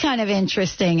 That's kind of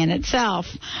interesting in itself.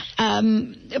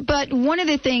 But one of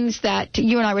the things that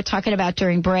you and I were talking about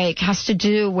during break has to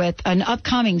do with an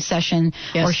upcoming session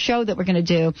or show that we're going to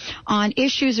do on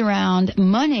issues around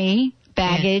money,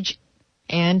 baggage,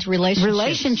 and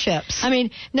relationships. I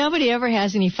mean, nobody ever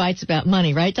has any fights about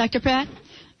money, right, Dr. Pat?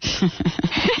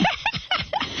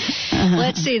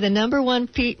 Let's see. The number one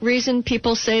reason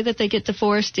people say that they get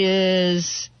divorced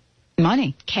is...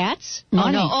 money. Cats?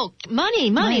 Money. Oh, no. Oh,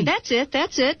 money. That's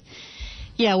it.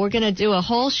 Yeah, we're going to do a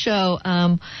whole show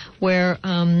where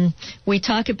we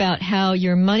talk about how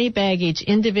your money baggage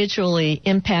individually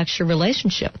impacts your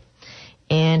relationship,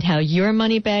 and how your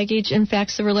money baggage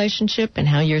impacts the relationship, and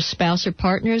how your spouse or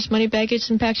partner's money baggage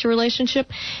impacts your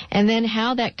relationship, and then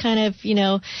how that kind of, you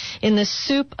know, in the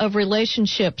soup of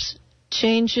relationships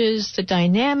changes the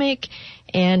dynamic,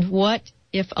 and what,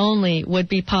 if only, would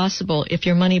be possible if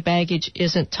your money baggage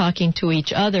isn't talking to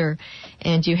each other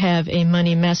and you have a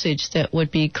money message that would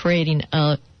be creating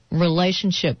a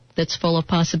relationship that's full of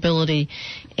possibility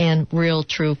and real,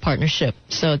 true partnership.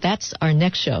 So that's our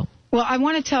next show. Well, I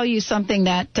want to tell you something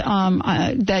that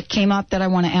that came up that I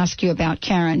want to ask you about,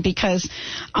 Karen, because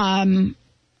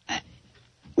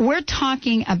we're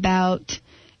talking about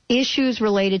issues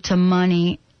related to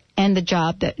money and the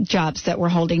jobs that we're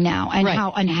holding now, and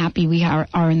how unhappy we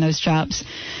are in those jobs.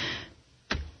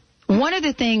 One of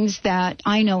the things that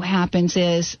I know happens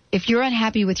is if you're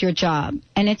unhappy with your job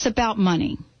and it's about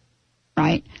money,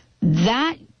 right,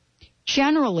 that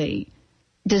generally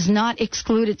does not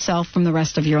exclude itself from the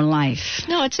rest of your life.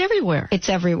 No, it's everywhere. It's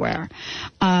everywhere.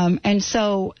 And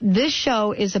so this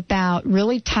show is about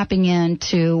really tapping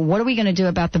into what are we going to do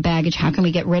about the baggage? How can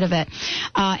we get rid of it?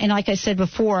 And like I said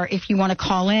before, if you want to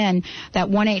call in, that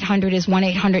 1-800 is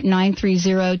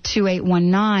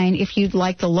 1-800-930-2819. If you'd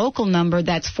like the local number,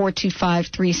 that's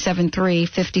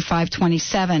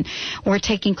 425-373-5527. We're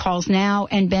taking calls now.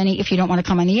 And Benny, if you don't want to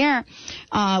come on the air,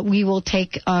 we will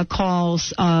take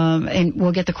calls and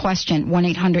we'll get the question,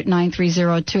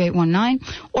 1-800-930-2819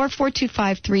 or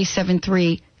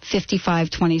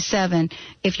 425-373-5527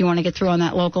 if you want to get through on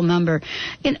that local number.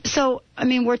 And so, I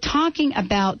mean, we're talking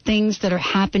about things that are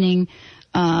happening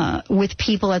with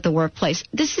people at the workplace.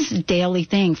 This is a daily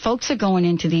thing. Folks are going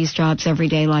into these jobs every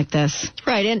day like this.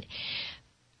 Right, and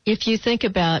if you think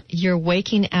about your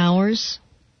waking hours,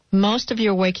 most of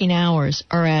your waking hours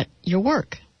are at your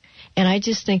work. And I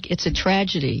just think it's a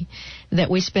tragedy that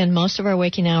we spend most of our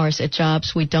waking hours at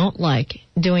jobs we don't like,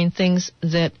 doing things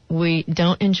that we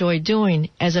don't enjoy doing,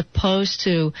 as opposed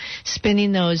to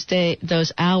spending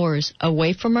those hours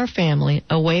away from our family,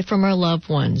 away from our loved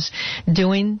ones,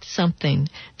 doing something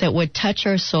that would touch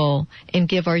our soul and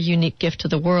give our unique gift to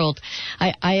the world.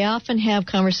 I often have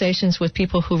conversations with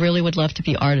people who really would love to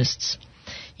be artists.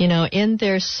 You know, in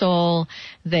their soul,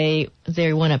 they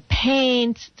want to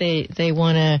paint, they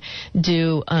want to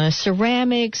do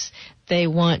ceramics, they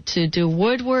want to do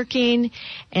woodworking,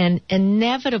 and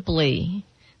inevitably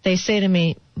they say to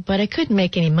me, but I couldn't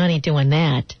make any money doing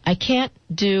that. I can't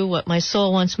do what my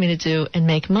soul wants me to do and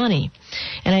make money.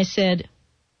 And I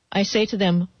say to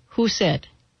them, who said?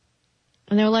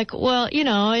 And they're like, well, you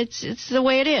know, it's the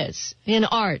way it is in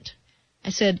art.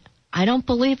 I said, I don't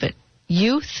believe it.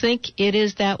 You think it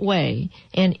is that way,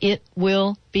 and it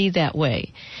will be that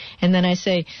way. And then I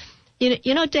say,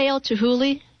 you know Dale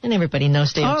Chihuly? And everybody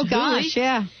knows Dale Chihuly. Oh, gosh,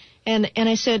 yeah. And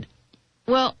I said,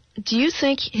 well, do you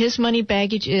think his money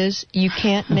baggage is you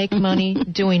can't make money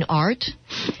doing art?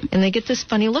 And they get this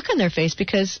funny look on their face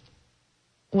because,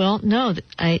 well, no,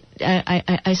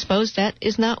 I suppose that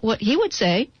is not what he would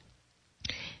say.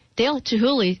 Dale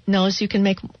Chihuly knows you can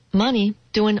make money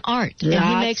doing art. Lots and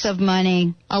he makes of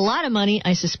money. A lot of money,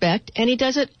 I suspect, and he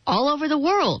does it all over the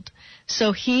world.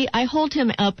 So I hold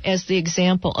him up as the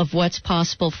example of what's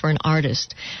possible for an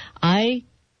artist. I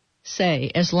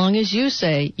say, as long as you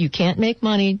say you can't make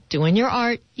money doing your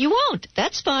art, you won't.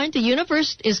 That's fine. The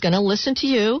universe is going to listen to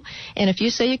you, and if you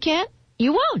say you can't,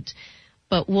 you won't.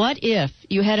 But what if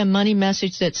you had a money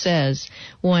message that says,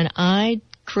 when I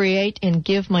create and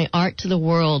give my art to the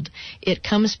world, it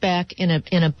comes back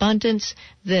in abundance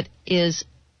that is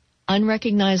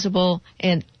unrecognizable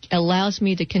and allows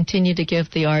me to continue to give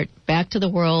the art back to the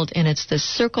world, and it's the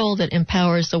circle that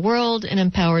empowers the world and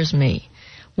empowers me.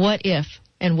 What if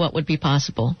and what would be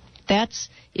possible? That's,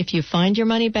 if you find your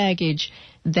money baggage,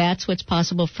 that's what's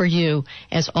possible for you,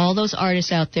 as all those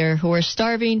artists out there who are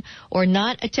starving or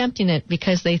not attempting it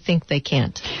because they think they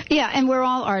can't. Yeah, and we're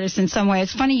all artists in some way.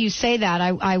 It's funny you say that.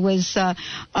 I was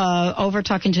over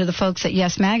talking to the folks at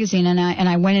Yes Magazine, and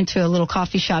I went into a little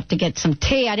coffee shop to get some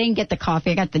tea. I didn't get the coffee.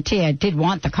 I got the tea. I did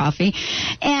want the coffee.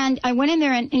 And I went in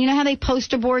there, and you know how they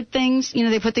poster board things? You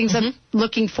know, they put things up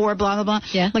looking for blah, blah,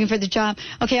 blah, looking for the job.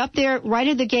 Okay, up there, right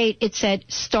at the gate, it said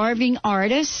starving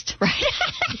artist. Right.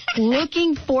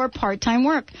 Looking for part-time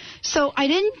work. So I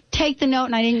didn't take the note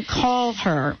and I didn't call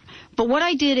her. But what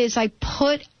I did is I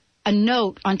put a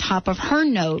note on top of her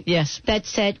note that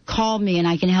said, call me and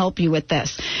I can help you with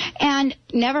this. And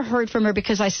never heard from her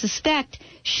because I suspect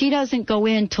she doesn't go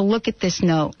in to look at this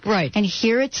note. Right. And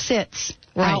here it sits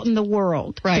out in the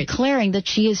world, declaring that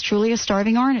she is truly a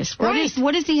starving artist. What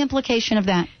is the implication of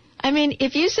that? I mean,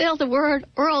 if you tell the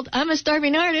world, I'm a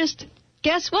starving artist,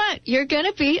 guess what? You're going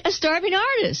to be a starving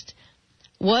artist.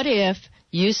 What if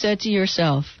you said to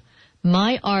yourself,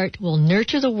 my art will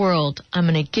nurture the world, I'm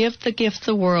going to give the gift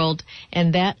to the world,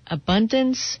 and that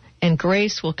abundance and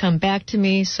grace will come back to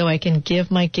me so I can give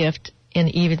my gift in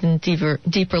even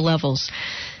deeper levels.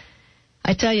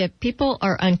 I tell you, people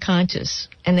are unconscious,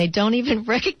 and they don't even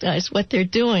recognize what they're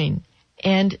doing.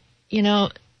 And, you know,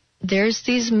 there's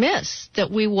these myths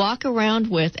that we walk around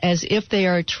with as if they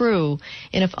are true,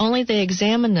 and if only they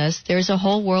examine us, there's a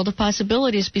whole world of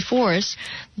possibilities before us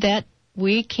that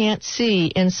we can't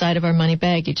see inside of our money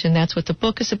baggage. And that's what the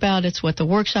book is about, it's what the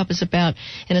workshop is about,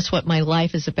 and it's what my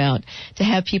life is about, to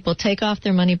have people take off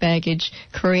their money baggage,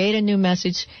 create a new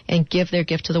message, and give their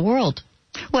gift to the world.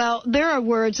 Well, there are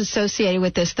words associated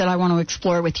with this that I want to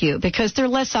explore with you because they're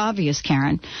less obvious,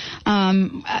 Karen.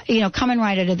 You know, coming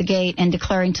right out of the gate and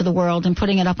declaring to the world and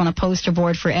putting it up on a poster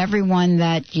board for everyone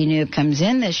that, you know, comes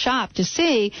in this shop to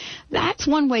see, that's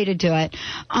one way to do it.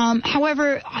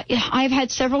 However, I've had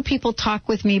several people talk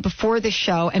with me before the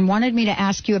show and wanted me to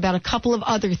ask you about a couple of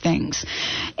other things.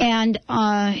 And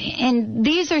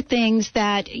these are things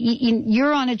that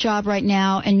you're on a job right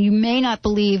now and you may not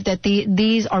believe that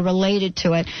these are related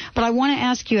to it, but I want to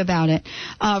ask you about it.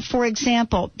 For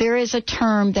example, there is a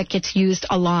term that gets used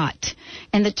a lot,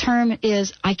 and the term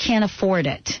is, I can't afford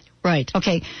it. Right.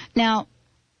 Okay. Now,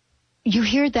 you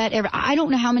hear that I don't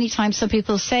know how many times some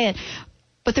people say it,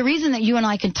 but the reason that you and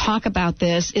I can talk about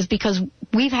this is because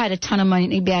we've had a ton of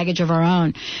money baggage of our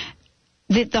own.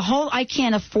 the whole I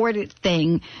can't afford it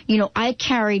thing, I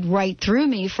carried right through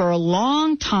me for a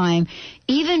long time,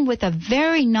 even with a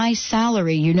very nice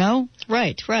salary,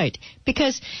 Right.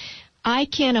 Because I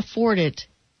can't afford it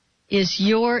is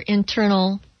your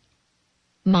internal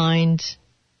mind,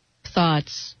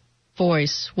 thoughts,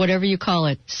 voice, whatever you call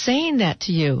it, saying that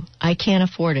to you. I can't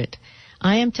afford it.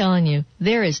 I am telling you,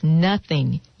 there is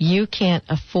nothing you can't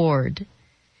afford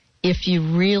if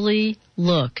you really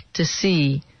look to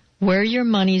see where your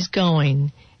money's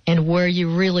going and where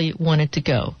you really want it to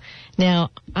go. Now,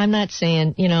 I'm not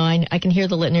saying, I can hear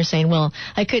the listener saying, well,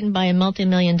 I couldn't buy a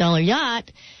multi-million-dollar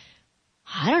yacht.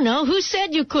 I don't know. Who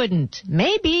said you couldn't?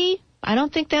 Maybe. I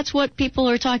don't think that's what people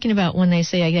are talking about when they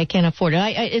say I can't afford it.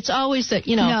 It's always that,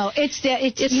 No,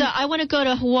 I want to go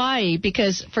to Hawaii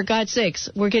because, for God's sakes,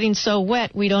 we're getting so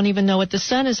wet we don't even know what the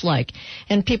sun is like.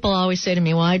 And people always say to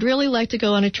me, well, I'd really like to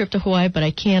go on a trip to Hawaii, but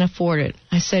I can't afford it.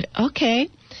 I said,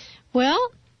 okay,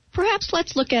 well, perhaps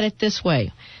let's look at it this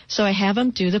way. So I have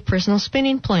them do the personal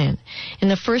spending plan.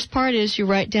 And the first part is you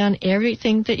write down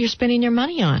everything that you're spending your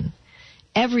money on.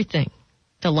 Everything.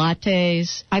 The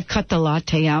lattes. I've cut the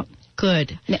latte out.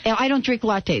 Good. I don't drink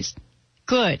lattes.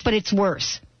 Good. But it's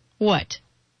worse. What?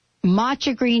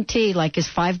 Matcha green tea, is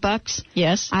 $5.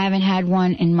 Yes. I haven't had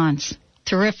one in months.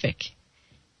 Terrific.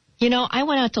 I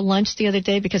went out to lunch the other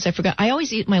day because I forgot. I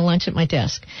always eat my lunch at my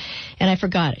desk, and I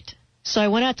forgot it. So I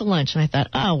went out to lunch, and I thought,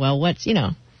 oh, well,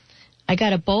 I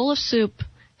got a bowl of soup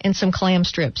and some clam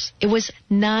strips. It was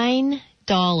 $9.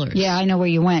 Yeah, I know where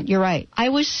you went. You're right. I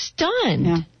was stunned.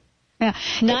 Yeah.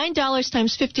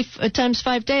 $9 times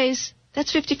 5 days,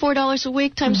 that's $54 a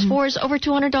week, times 4 is over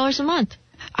 $200 a month.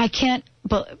 I can't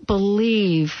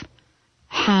believe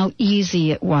how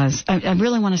easy it was. I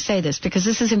really want to say this because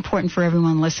this is important for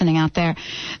everyone listening out there.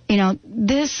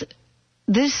 This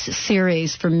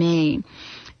series for me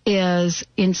is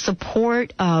in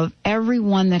support of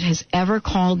everyone that has ever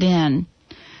called in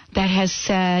that has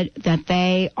said that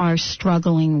they are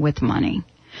struggling with money.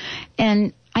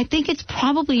 And I think it's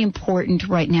probably important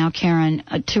right now, Karen,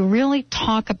 to really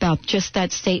talk about just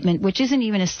that statement, which isn't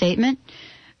even a statement,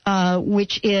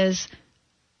 which is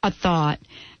a thought.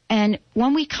 And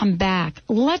when we come back,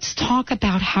 let's talk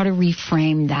about how to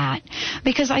reframe that.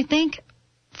 Because I think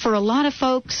for a lot of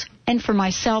folks, and for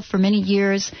myself for many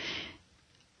years,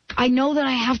 I know that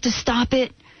I have to stop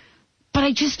it, but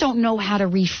I just don't know how to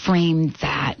reframe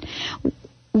that.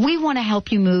 We want to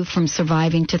help you move from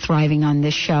surviving to thriving on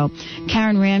this show.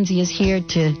 Karen Ramsey is here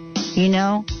to,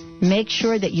 make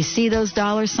sure that you see those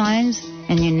dollar signs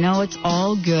and it's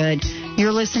all good.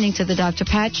 You're listening to the Dr.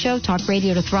 Pat Show, talk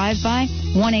radio to thrive by,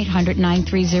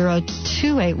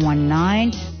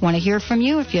 1-800-930-2819. Want to hear from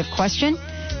you if you have a question?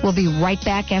 We'll be right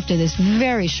back after this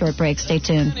very short break. Stay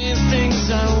tuned.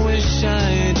 Things I wish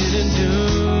I didn't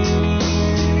do.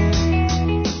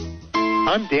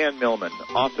 I'm Dan Millman,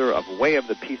 author of Way of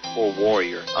the Peaceful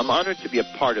Warrior. I'm honored to be a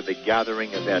part of the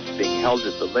Gathering event being held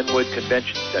at the Linwood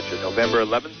Convention Center November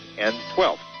 11th and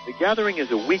 12th. The Gathering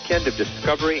is a weekend of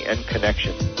discovery and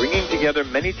connection, bringing together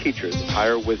many teachers of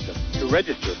higher wisdom. To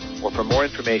register or for more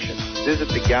information, visit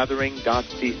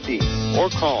thegathering.cc or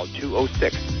call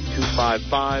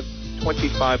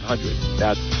 206-255-2500.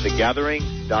 That's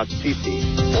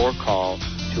thegathering.cc or call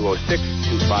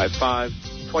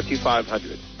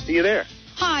 206-255-2500. See you there.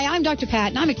 Hi, I'm Dr. Pat,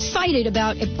 and I'm excited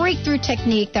about a breakthrough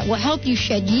technique that will help you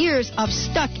shed years of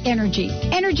stuck energy.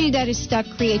 Energy that is stuck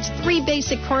creates 3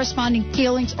 basic corresponding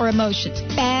feelings or emotions: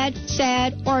 bad,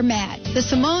 sad, or mad. The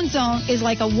Simone Zone is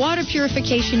like a water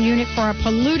purification unit for our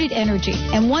polluted energy.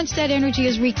 And once that energy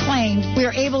is reclaimed, we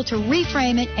are able to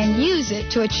reframe it and use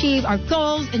it to achieve our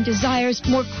goals and desires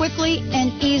more quickly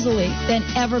and easily than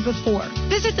ever before.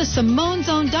 Visit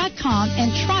thesimonezone.com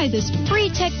and try this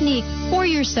free technique for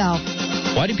yourself.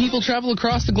 Why do people travel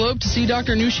across the globe to see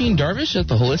Dr. Nusheen Darvish at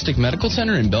the Holistic Medical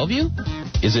Center in Bellevue?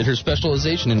 Is it her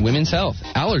specialization in women's health,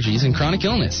 allergies, and chronic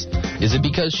illness? Is it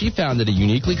because she founded a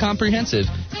uniquely comprehensive,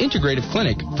 integrative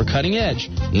clinic for cutting-edge,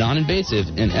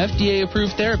 non-invasive, and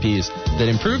FDA-approved therapies that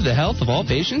improve the health of all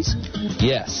patients?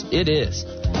 Yes, it is.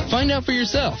 Find out for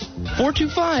yourself.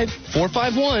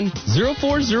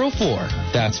 425-451-0404.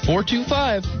 That's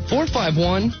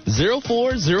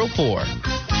 425-451-0404.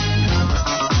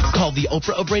 Call called the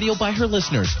Oprah of radio by her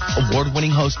listeners.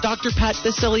 Award-winning host Dr. Pat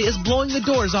Baccili is blowing the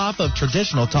doors off of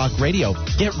traditional talk radio.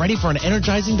 Get ready for an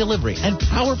energizing delivery and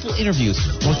powerful interviews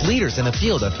with leaders in the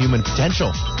field of human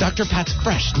potential. Dr. Pat's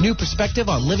fresh, new perspective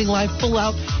on living life full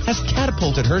out has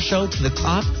catapulted her show to the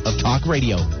top of talk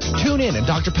radio. Tune in and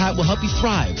Dr. Pat will help you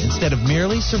thrive instead of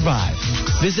merely survive.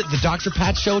 Visit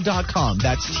thedrpatshow.com.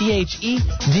 That's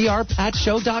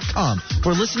THEDRPatShow.com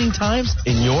for listening times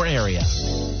in your area.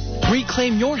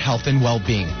 Reclaim your health and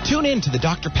well-being. Tune in to the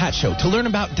Dr. Pat Show to learn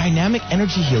about dynamic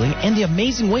energy healing and the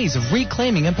amazing ways of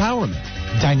reclaiming empowerment.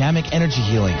 Dynamic energy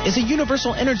healing is a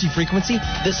universal energy frequency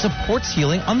that supports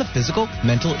healing on the physical,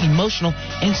 mental, emotional,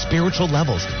 and spiritual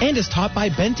levels, and is taught by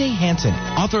Bente Hansen,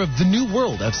 author of The New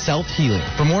World of Self-Healing.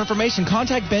 For more information,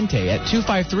 contact Bente at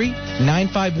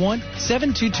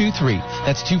 253-951-7223.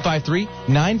 That's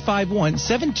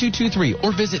 253-951-7223,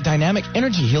 or visit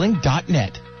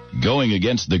dynamicenergyhealing.net. Going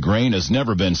against the grain has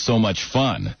never been so much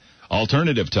fun.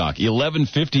 Alternative Talk,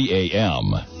 1150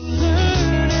 a.m.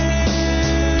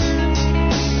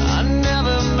 I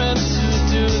never meant to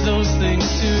do those things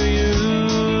to you,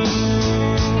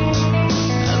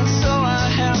 and so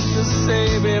I have to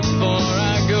say before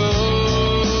I go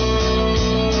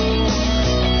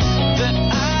that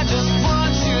I just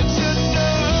want you to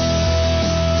know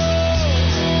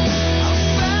I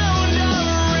found a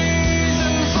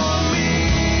reason for me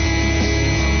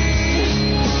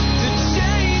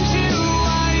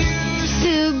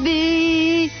to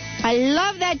be. I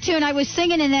love that tune. I was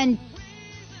singing and then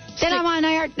I'm on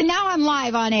air. Now I'm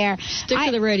live on air. Stick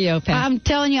to the radio, Pat. I'm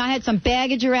telling you, I had some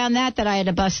baggage around that I had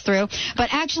to bust through. But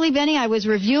actually, Benny, I was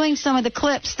reviewing some of the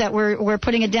clips that we're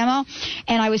putting a demo,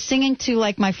 and I was singing to,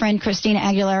 like, my friend Christina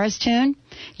Aguilera's tune.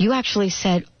 You actually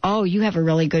said, oh, you have a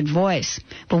really good voice.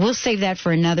 But we'll save that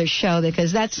for another show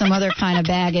because that's some other kind of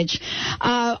baggage.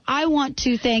 I want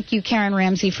to thank you, Karen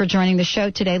Ramsey, for joining the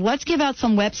show today. Let's give out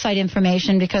some website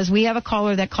information because we have a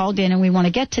caller that called in and we want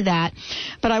to get to that.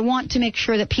 But I want to make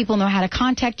sure that people know how to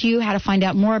contact you, how to find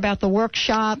out more about the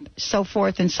workshop, so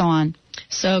forth and so on.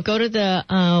 So go to the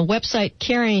website,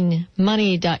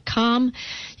 caringmoney.com.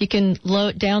 You can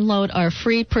download our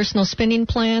free personal spending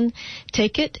plan.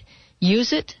 Take it,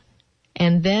 use it,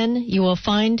 and then you will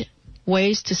find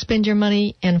ways to spend your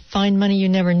money and find money you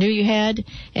never knew you had.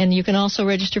 And you can also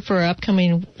register for our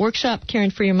upcoming workshop,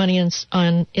 Caring for Your Money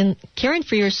Caring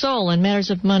for Your Soul on Matters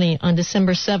of Money on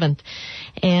December 7th.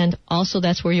 And also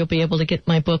that's where you'll be able to get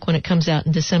my book when it comes out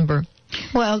in December.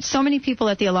 Well, so many people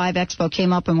at the Alive Expo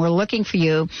came up and were looking for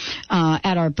you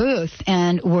at our booth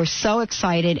and were so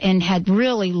excited and had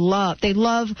really they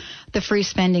love the free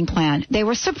spending plan. They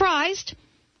were surprised,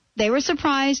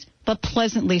 but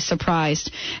pleasantly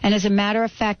surprised. And as a matter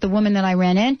of fact, the woman that I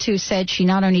ran into said she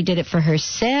not only did it for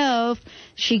herself,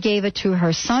 she gave it to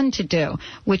her son to do,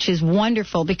 which is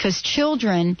wonderful because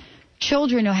children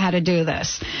know how to do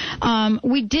this.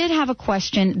 We did have a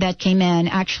question that came in,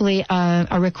 actually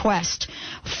a request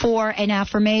for an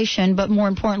affirmation, but more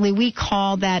importantly, we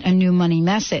call that a new money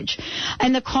message.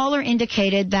 And the caller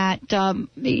indicated that,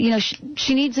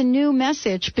 she needs a new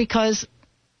message because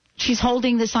she's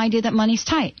holding this idea that money's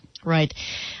tight. Right.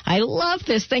 I love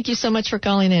this. Thank you so much for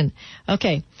calling in.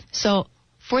 Okay, so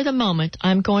for the moment,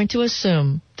 I'm going to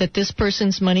assume that this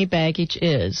person's money baggage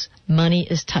is money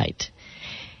is tight.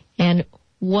 And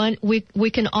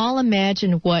we can all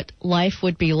imagine what life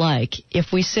would be like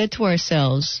if we said to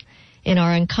ourselves in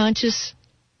our unconscious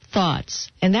thoughts,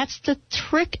 and that's the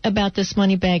trick about this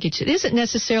money baggage. It isn't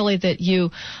necessarily that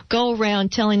you go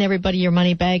around telling everybody your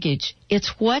money baggage.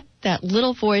 It's what that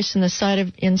little voice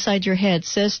inside your head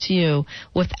says to you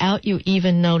without you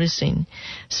even noticing.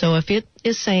 So if it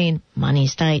is saying,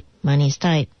 money's tight, money's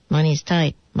tight, money's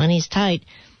tight, money's tight,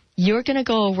 you're going to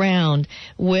go around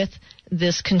with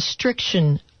this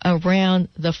constriction around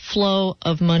the flow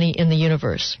of money in the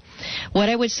universe. What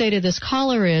I would say to this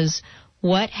caller is,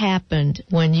 what happened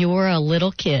when you were a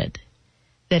little kid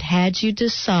that had you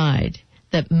decide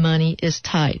that money is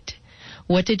tight?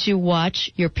 What did you watch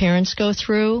your parents go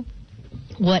through?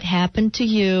 What happened to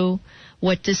you?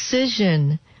 What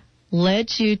decision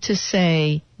led you to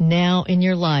say, now in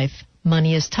your life,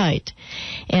 money is tight?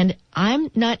 And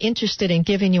I'm not interested in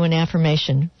giving you an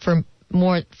affirmation for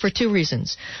two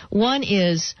reasons. One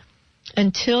is,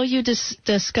 until you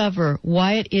discover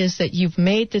why it is that you've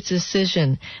made this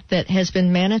decision that has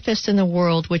been manifest in the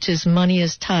world, which is money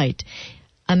is tight,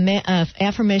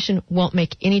 affirmation won't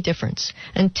make any difference.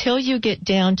 Until you get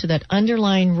down to that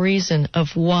underlying reason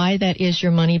of why that is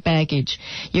your money baggage,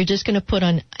 you're just going to put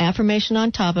an affirmation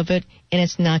on top of it, and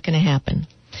it's not going to happen.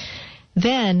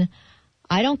 Then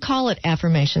I don't call it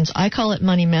affirmations. I call it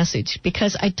money message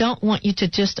because I don't want you to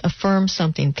just affirm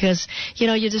something because,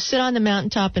 you just sit on the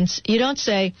mountaintop and you don't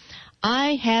say,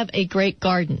 I have a great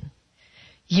garden.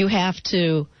 You have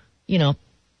to, turn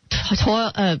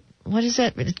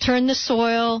the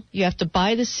soil. You have to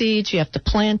buy the seeds. You have to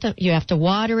plant them. You have to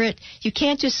water it. You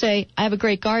can't just say, I have a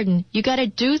great garden. You got to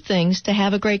do things to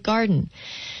have a great garden.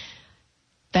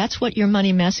 That's what your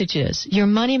money message is. Your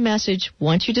money message,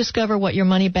 once you discover what your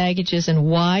money baggage is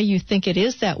and why you think it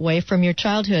is that way from your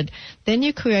childhood, then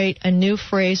you create a new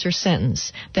phrase or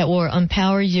sentence that will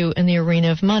empower you in the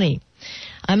arena of money.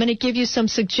 I'm going to give you some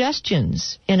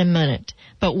suggestions in a minute,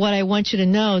 but what I want you to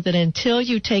know that until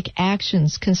you take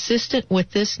actions consistent with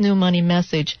this new money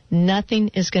message, nothing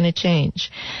is going to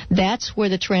change. That's where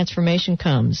the transformation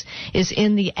comes, is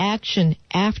in the action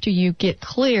after you get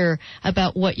clear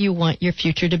about what you want your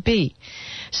future to be.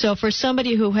 So for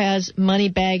somebody who has money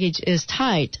baggage is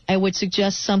tight, I would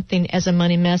suggest something as a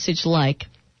money message like,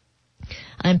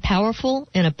 I'm powerful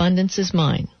and abundance is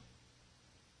mine.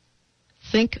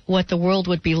 Think what the world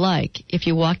would be like if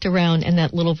you walked around and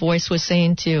that little voice was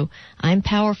saying to you, I'm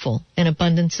powerful and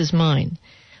abundance is mine.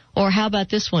 Or how about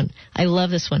this one? I love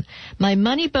this one. My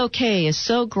money bouquet is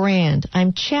so grand,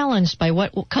 I'm challenged by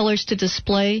what colors to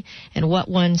display and what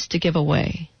ones to give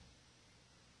away.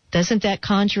 Doesn't that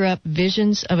conjure up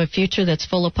visions of a future that's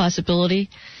full of possibility?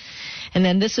 And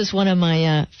then this is one of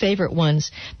my favorite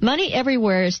ones. Money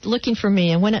everywhere is looking for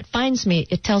me, and when it finds me,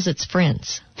 it tells its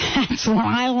friends. That's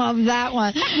why I love that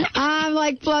one. I'm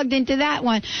like plugged into that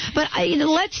one. But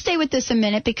let's stay with this a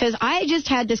minute because I just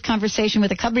had this conversation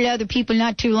with a couple of other people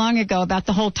not too long ago about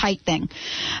the whole tight thing.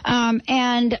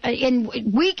 And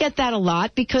we get that a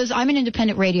lot because I'm an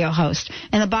independent radio host.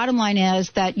 And the bottom line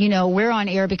is that, we're on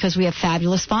air because we have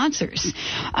fabulous sponsors.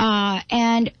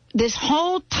 And this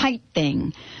whole tight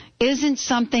thing isn't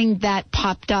something that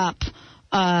popped up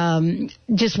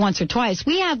just once or twice.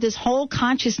 We have this whole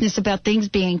consciousness about things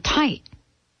being tight.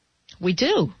 We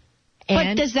do.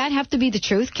 But does that have to be the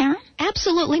truth, Karen?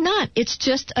 Absolutely not. It's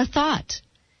just a thought.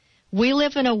 We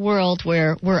live in a world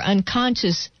where we're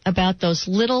unconscious about those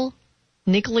little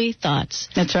niggly thoughts.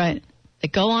 That's right.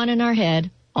 That go on in our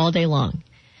head all day long.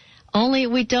 Only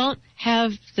we don't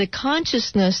have the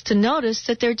consciousness to notice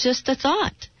that they're just a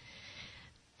thought.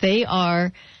 They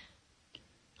are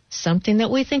something that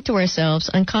we think to ourselves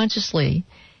unconsciously.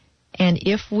 And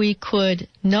if we could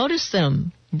notice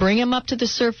them, bring them up to the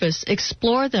surface,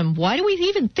 explore them, why do we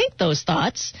even think those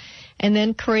thoughts? And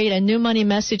then create a new money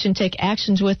message and take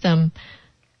actions with them,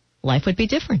 life would be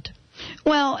different.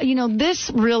 Well, this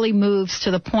really moves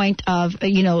to the point of,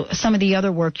 some of the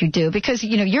other work you do because,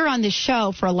 you're on this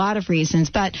show for a lot of reasons.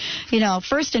 But,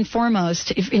 first and foremost,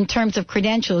 in terms of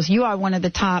credentials, you are one of the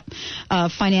top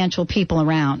financial people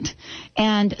around.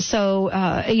 And so,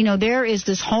 there is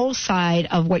this whole side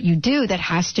of what you do that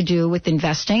has to do with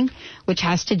investing, which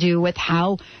has to do with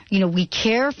how, we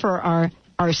care for our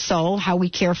soul, how we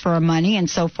care for our money, and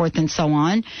so forth and so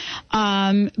on.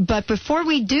 But before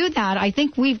we do that, I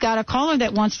think we've got a caller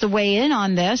that wants to weigh in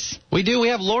on this. We do. We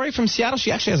have Lori from Seattle.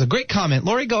 She actually has a great comment.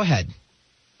 Lori, go ahead.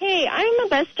 Hey, I'm a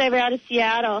bus driver out of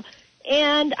Seattle,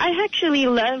 and I actually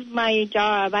love my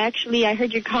job. I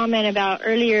heard your comment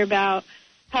earlier about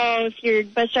how if your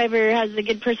bus driver has a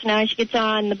good personality, she gets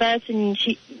on the bus and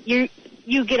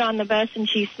you get on the bus and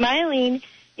she's smiling,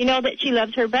 that she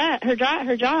loves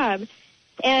her job.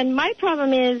 And my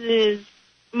problem is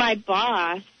my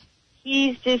boss.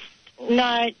 He's just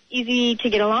not easy to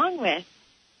get along with.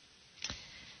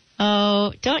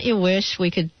 Oh, don't you wish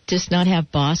we could just not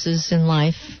have bosses in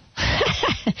life?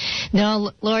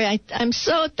 No, Lori, I'm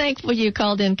so thankful you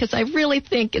called in because I really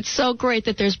think it's so great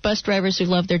that there's bus drivers who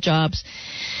love their jobs.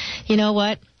 You know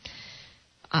what?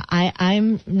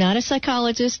 I'm not a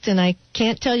psychologist, and I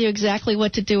can't tell you exactly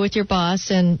what to do with your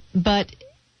boss, but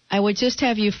I would just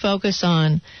have you focus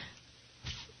on,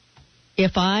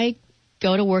 if I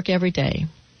go to work every day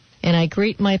and I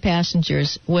greet my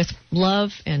passengers with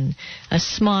love and a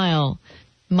smile,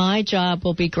 my job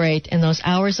will be great, and those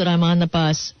hours that I'm on the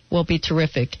bus will be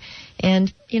terrific.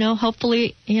 And,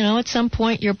 hopefully, at some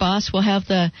point your boss will have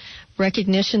the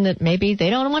recognition that maybe they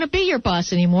don't want to be your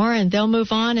boss anymore, and they'll move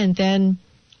on, and then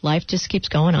life just keeps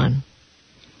going on.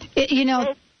 Go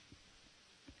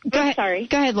ahead, Lori.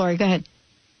 Go ahead.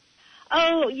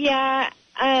 Oh, yeah.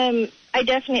 I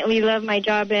definitely love my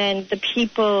job, and the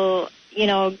people,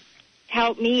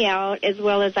 help me out as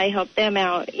well as I help them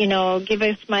out. Give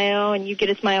a smile, and you get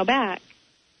a smile back.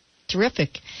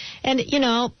 Terrific. And,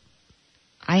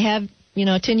 I have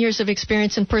 10 years of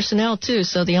experience in personnel, too.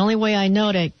 So the only way I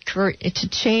know to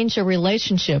change a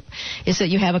relationship is that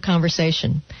you have a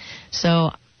conversation.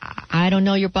 So I don't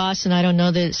know your boss and I don't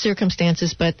know the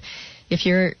circumstances, but if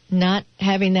you're not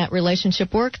having that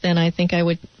relationship work, then I think I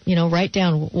would, write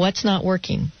down what's not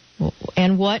working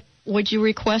and what would you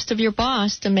request of your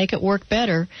boss to make it work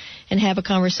better and have a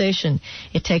conversation.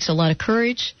 It takes a lot of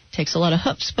courage, takes a lot of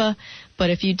chutzpah, but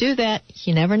if you do that,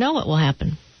 you never know what will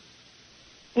happen.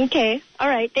 Okay. All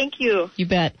right. Thank you. You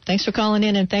bet. Thanks for calling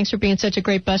in, and thanks for being such a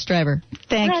great bus driver.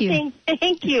 Thank you.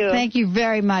 Thank you. Thank you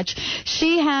very much.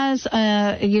 She has,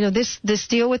 this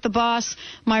deal with the boss.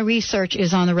 My research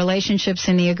is on the relationships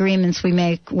and the agreements we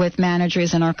make with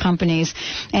managers in our companies,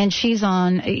 and she's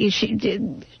on.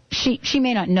 She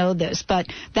may not know this, but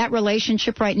that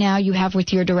relationship right now you have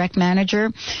with your direct manager,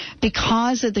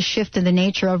 because of the shift in the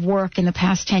nature of work in the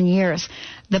past 10 years,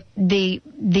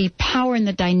 the power and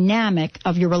the dynamic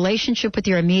of your relationship with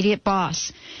your immediate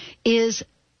boss is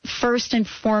first and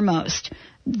foremost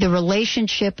the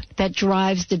relationship that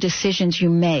drives the decisions you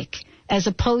make, as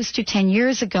opposed to 10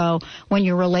 years ago when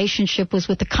your relationship was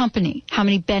with the company. How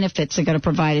many benefits are going to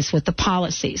provide us with the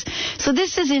policies? So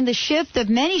this is in the shift of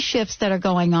many shifts that are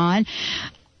going on,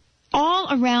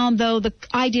 all around, though, the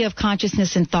idea of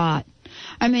consciousness and thought.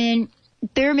 I mean,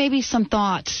 there may be some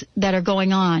thoughts that are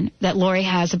going on that Lori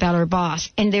has about her boss,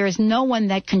 and there is no one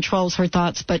that controls her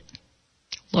thoughts but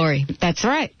Lori. That's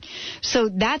right. So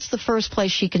that's the first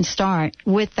place she can start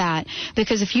with that,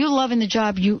 because if you love in the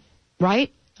job,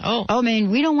 right? Oh, I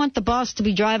mean, we don't want the boss to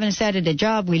be driving us out of the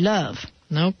job we love.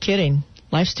 No kidding.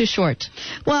 Life's too short.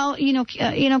 Well,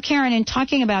 Karen, in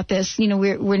talking about this,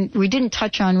 we didn't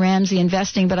touch on Ramsey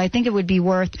Investing, but I think it would be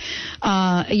worth,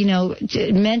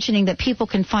 mentioning that people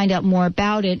can find out more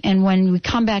about it. And when we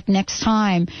come back next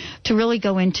time to really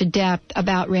go into depth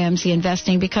about Ramsey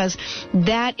Investing, because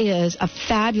that is a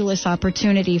fabulous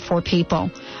opportunity for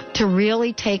people to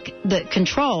really take the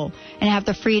control and have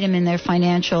the freedom in their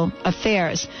financial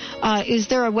affairs. Is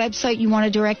there a website you want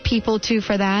to direct people to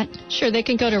for that? Sure, they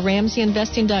can go to RamseyInvesting.com.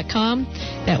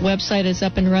 That website is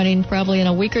up and running probably in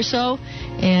a week or so,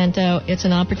 and it's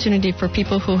an opportunity for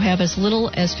people who have as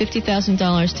little as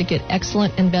 $50,000 to get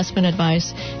excellent investment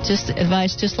advice,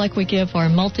 just like we give our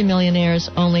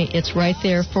multimillionaires, only it's right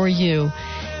there for you,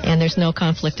 and there's no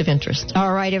conflict of interest.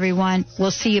 All right, everyone. We'll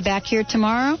see you back here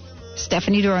tomorrow.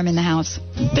 Stephanie Durham in the house.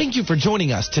 Thank you for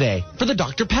joining us today for the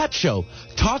Dr. Pat Show,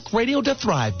 talk radio to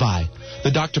thrive by.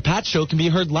 The Dr. Pat Show can be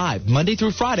heard live Monday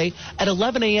through Friday at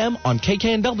 11 a.m. on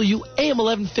KKNW AM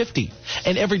 1150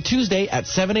 and every Tuesday at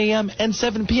 7 a.m. and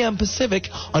 7 p.m. Pacific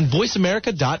on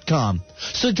VoiceAmerica.com.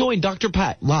 So join Dr.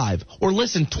 Pat live or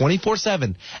listen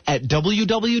 24/7 at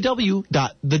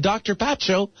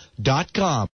www.thedrpatshow.com.